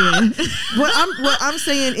just saying. What I'm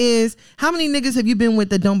saying is, how many niggas have you been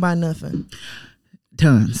with that don't buy nothing?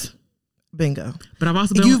 Tons. Bingo. But I've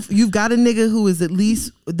also been you've got a nigga who is at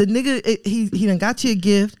least the nigga. He done got you a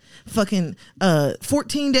gift. Fucking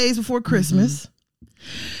 14 days before Christmas.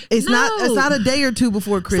 It's not a day or two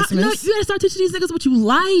before Christmas. You gotta start teaching these niggas what you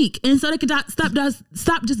like, and so they can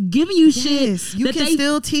stop just giving you shit. You can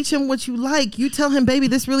still teach him what you like. You tell him, baby,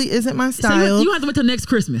 this really isn't my style. So you have to wait till next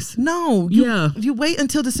Christmas. No, you wait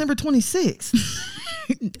until December 26th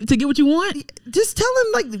to get what you want. Just tell him,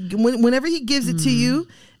 like, whenever he gives it to you,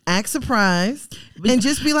 act surprised and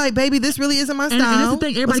just be like, baby, this really isn't my style. And that's the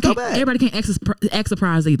thing, everybody can't act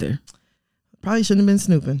surprised either. Probably shouldn't have been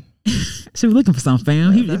snooping. She was looking for something,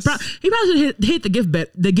 fam. He probably should hit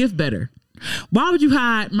the gift better. Why would you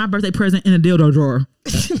hide my birthday present in a dildo drawer?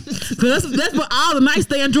 Because that's what all the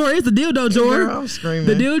nightstand drawer is, the dildo drawer. Girl, I'm screaming.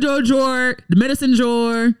 The dildo drawer, the medicine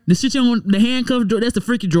drawer, the shit you on the handcuff drawer, that's the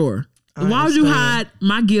freaky drawer. Why would you hide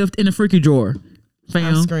my gift in a freaky drawer?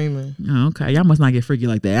 Fam. I'm screaming. Oh, okay, y'all must not get freaky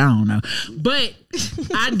like that. I don't know. But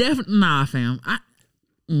I definitely, fam.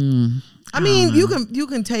 I mean, you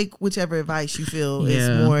can take whichever advice you feel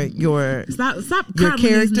is more your your character.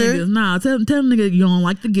 These niggas. Nah, tell them nigga you don't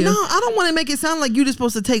like the gift. No, I don't want to make it sound like you're just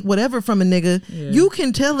supposed to take whatever from a nigga. Yeah. You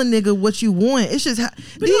can tell a nigga what you want. It's just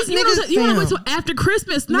these niggas. You want to wait till after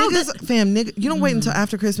Christmas? No, nigga, you don't wait until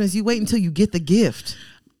after Christmas. You wait until you get the gift.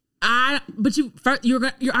 I'm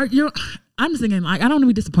just thinking, like, I don't want to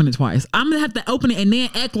be disappointed twice. I'm gonna have to open it and then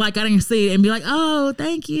act like I didn't see it and be like, oh,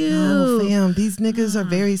 thank you. No, fam, these niggas are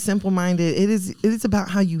very simple minded. It is about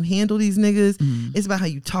how you handle these niggas. It's about how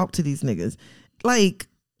you talk to these niggas. Like,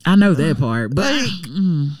 I know that part, but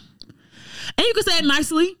and you can say it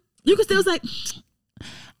nicely. You can still say,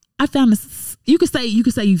 I found this. You could say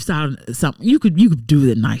you found something. You could do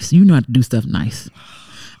it nice. You know how to do stuff nice.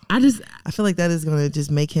 I feel like that is gonna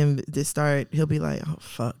just make him start. He'll be like, oh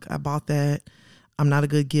fuck, I bought that. I'm not a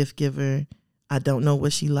good gift giver. I don't know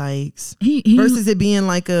what she likes. Versus it being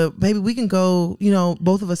like baby, we can go. You know,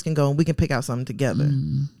 both of us can go and we can pick out something together.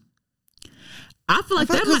 I feel like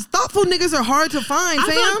because thoughtful niggas are hard to find, fam.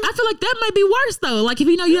 I feel like that might be worse though. Like if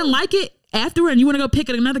you know you didn't like it afterward and you want to go pick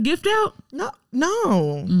another gift out. No.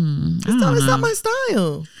 It's not my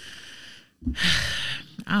style.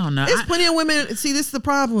 I don't know. There's plenty of women. See, this is the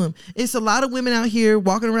problem. It's a lot of women out here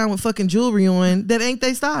walking around with fucking jewelry on that ain't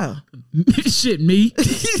their style. Shit, me.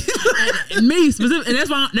 Me specific, and that's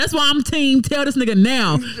why I'm team tell this nigga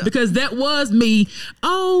now, because that was me.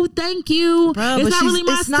 Oh, thank you. Bro, it's not really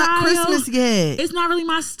my it's style. Not Christmas yet. It's not really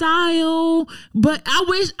my style, but I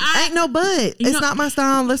wish ain't no but. It's not my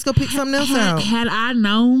style. Let's go pick something else out. Had I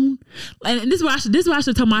known, and this is what I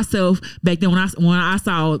should tell myself back then when I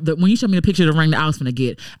saw when you showed me the picture of the ring that I was gonna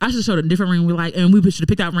get. I should have showed a different ring. And we should have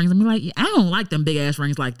picked out rings and be like, I don't like them big ass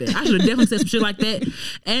rings like that. I should have definitely said some shit like that.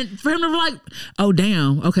 And for him to be like, oh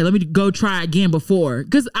damn, okay, let me go try again before,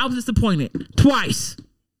 because I was disappointed twice.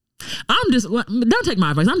 Don't take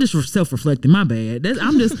my advice. I'm just self-reflecting. My bad.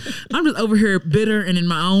 I'm just over here bitter and in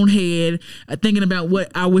my own head, thinking about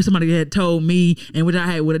what I wish somebody had told me and what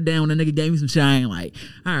I would have done when a nigga gave me some shine. Like,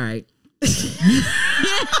 all right.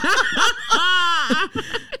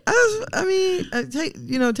 I mean,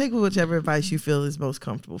 take whichever advice you feel is most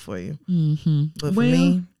comfortable for you. Mm-hmm. But for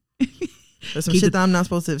me, there's some shit that I'm not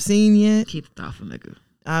supposed to have seen yet. Keep a thoughtful nigga.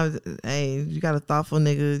 Hey, you got a thoughtful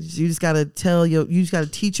nigga. You just gotta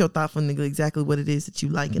teach your thoughtful nigga exactly what it is that you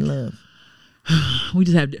like and love. We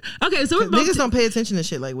just have okay. So niggas don't pay attention to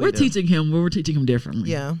shit like we're teaching him. We're teaching him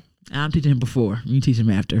differently. Yeah, I'm teaching him before. You teach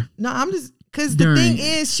him after. No, I'm just because the thing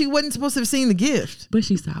is, she wasn't supposed to have seen the gift, but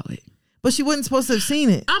she saw it. But she wasn't supposed to have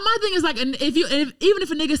seen it. My thing is like, even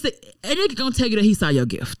if a nigga gonna tell you that he saw your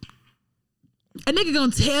gift. A nigga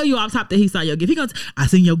gonna tell you off top that he saw your gift. He gonna I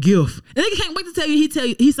seen your gift. A nigga can't wait to tell you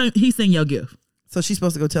he seen your gift. So she's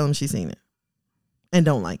supposed to go tell him she's seen it and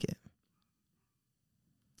don't like it,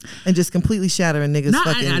 and just completely shatter a nigga's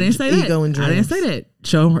fucking I didn't say ego that. and dreams. I didn't say that.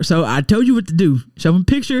 Show her. So I told you what to do. Show him a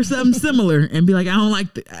picture or something similar and be like, I don't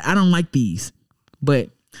like these.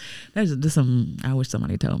 But that's just something I wish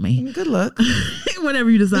somebody told me. Good luck. Whatever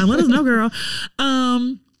you decide, let us know, girl.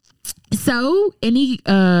 So any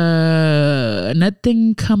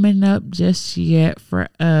nothing coming up just yet for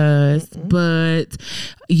us, but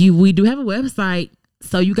we do have a website,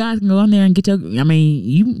 so you guys can go on there and get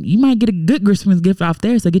you might get a good Christmas gift off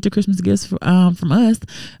there. So get your Christmas gifts from us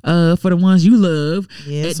for the ones you love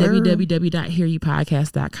at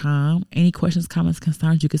www.hearyoupodcast.com. Any questions, comments,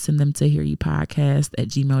 concerns, you can send them to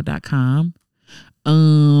hearyoupodcast@gmail.com.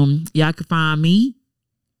 Y'all can find me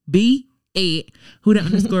at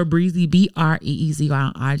Huda_Breezy BREEZY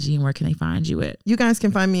on IG. And where can they find you at? You guys can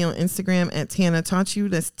find me on Instagram at Tannah Taught You.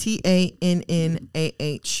 That's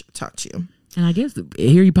TANNAH Taught You. And I guess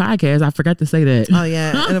Hear You Podcast, I forgot to say that. Oh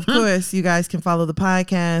yeah. And of course you guys can follow the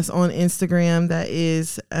podcast on Instagram. That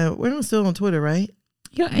is we're still on Twitter, right?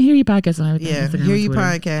 Yeah, Hear You Podcast on everything. Yeah, Instagram, Hear You Twitter.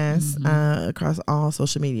 Podcast across all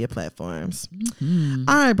social media platforms. All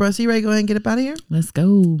right, bro. So you ready to go ahead and get up out of here? Let's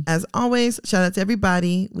go. As always, shout out to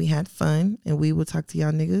everybody. We had fun, and we will talk to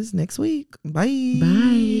y'all niggas next week. Bye.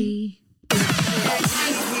 Bye.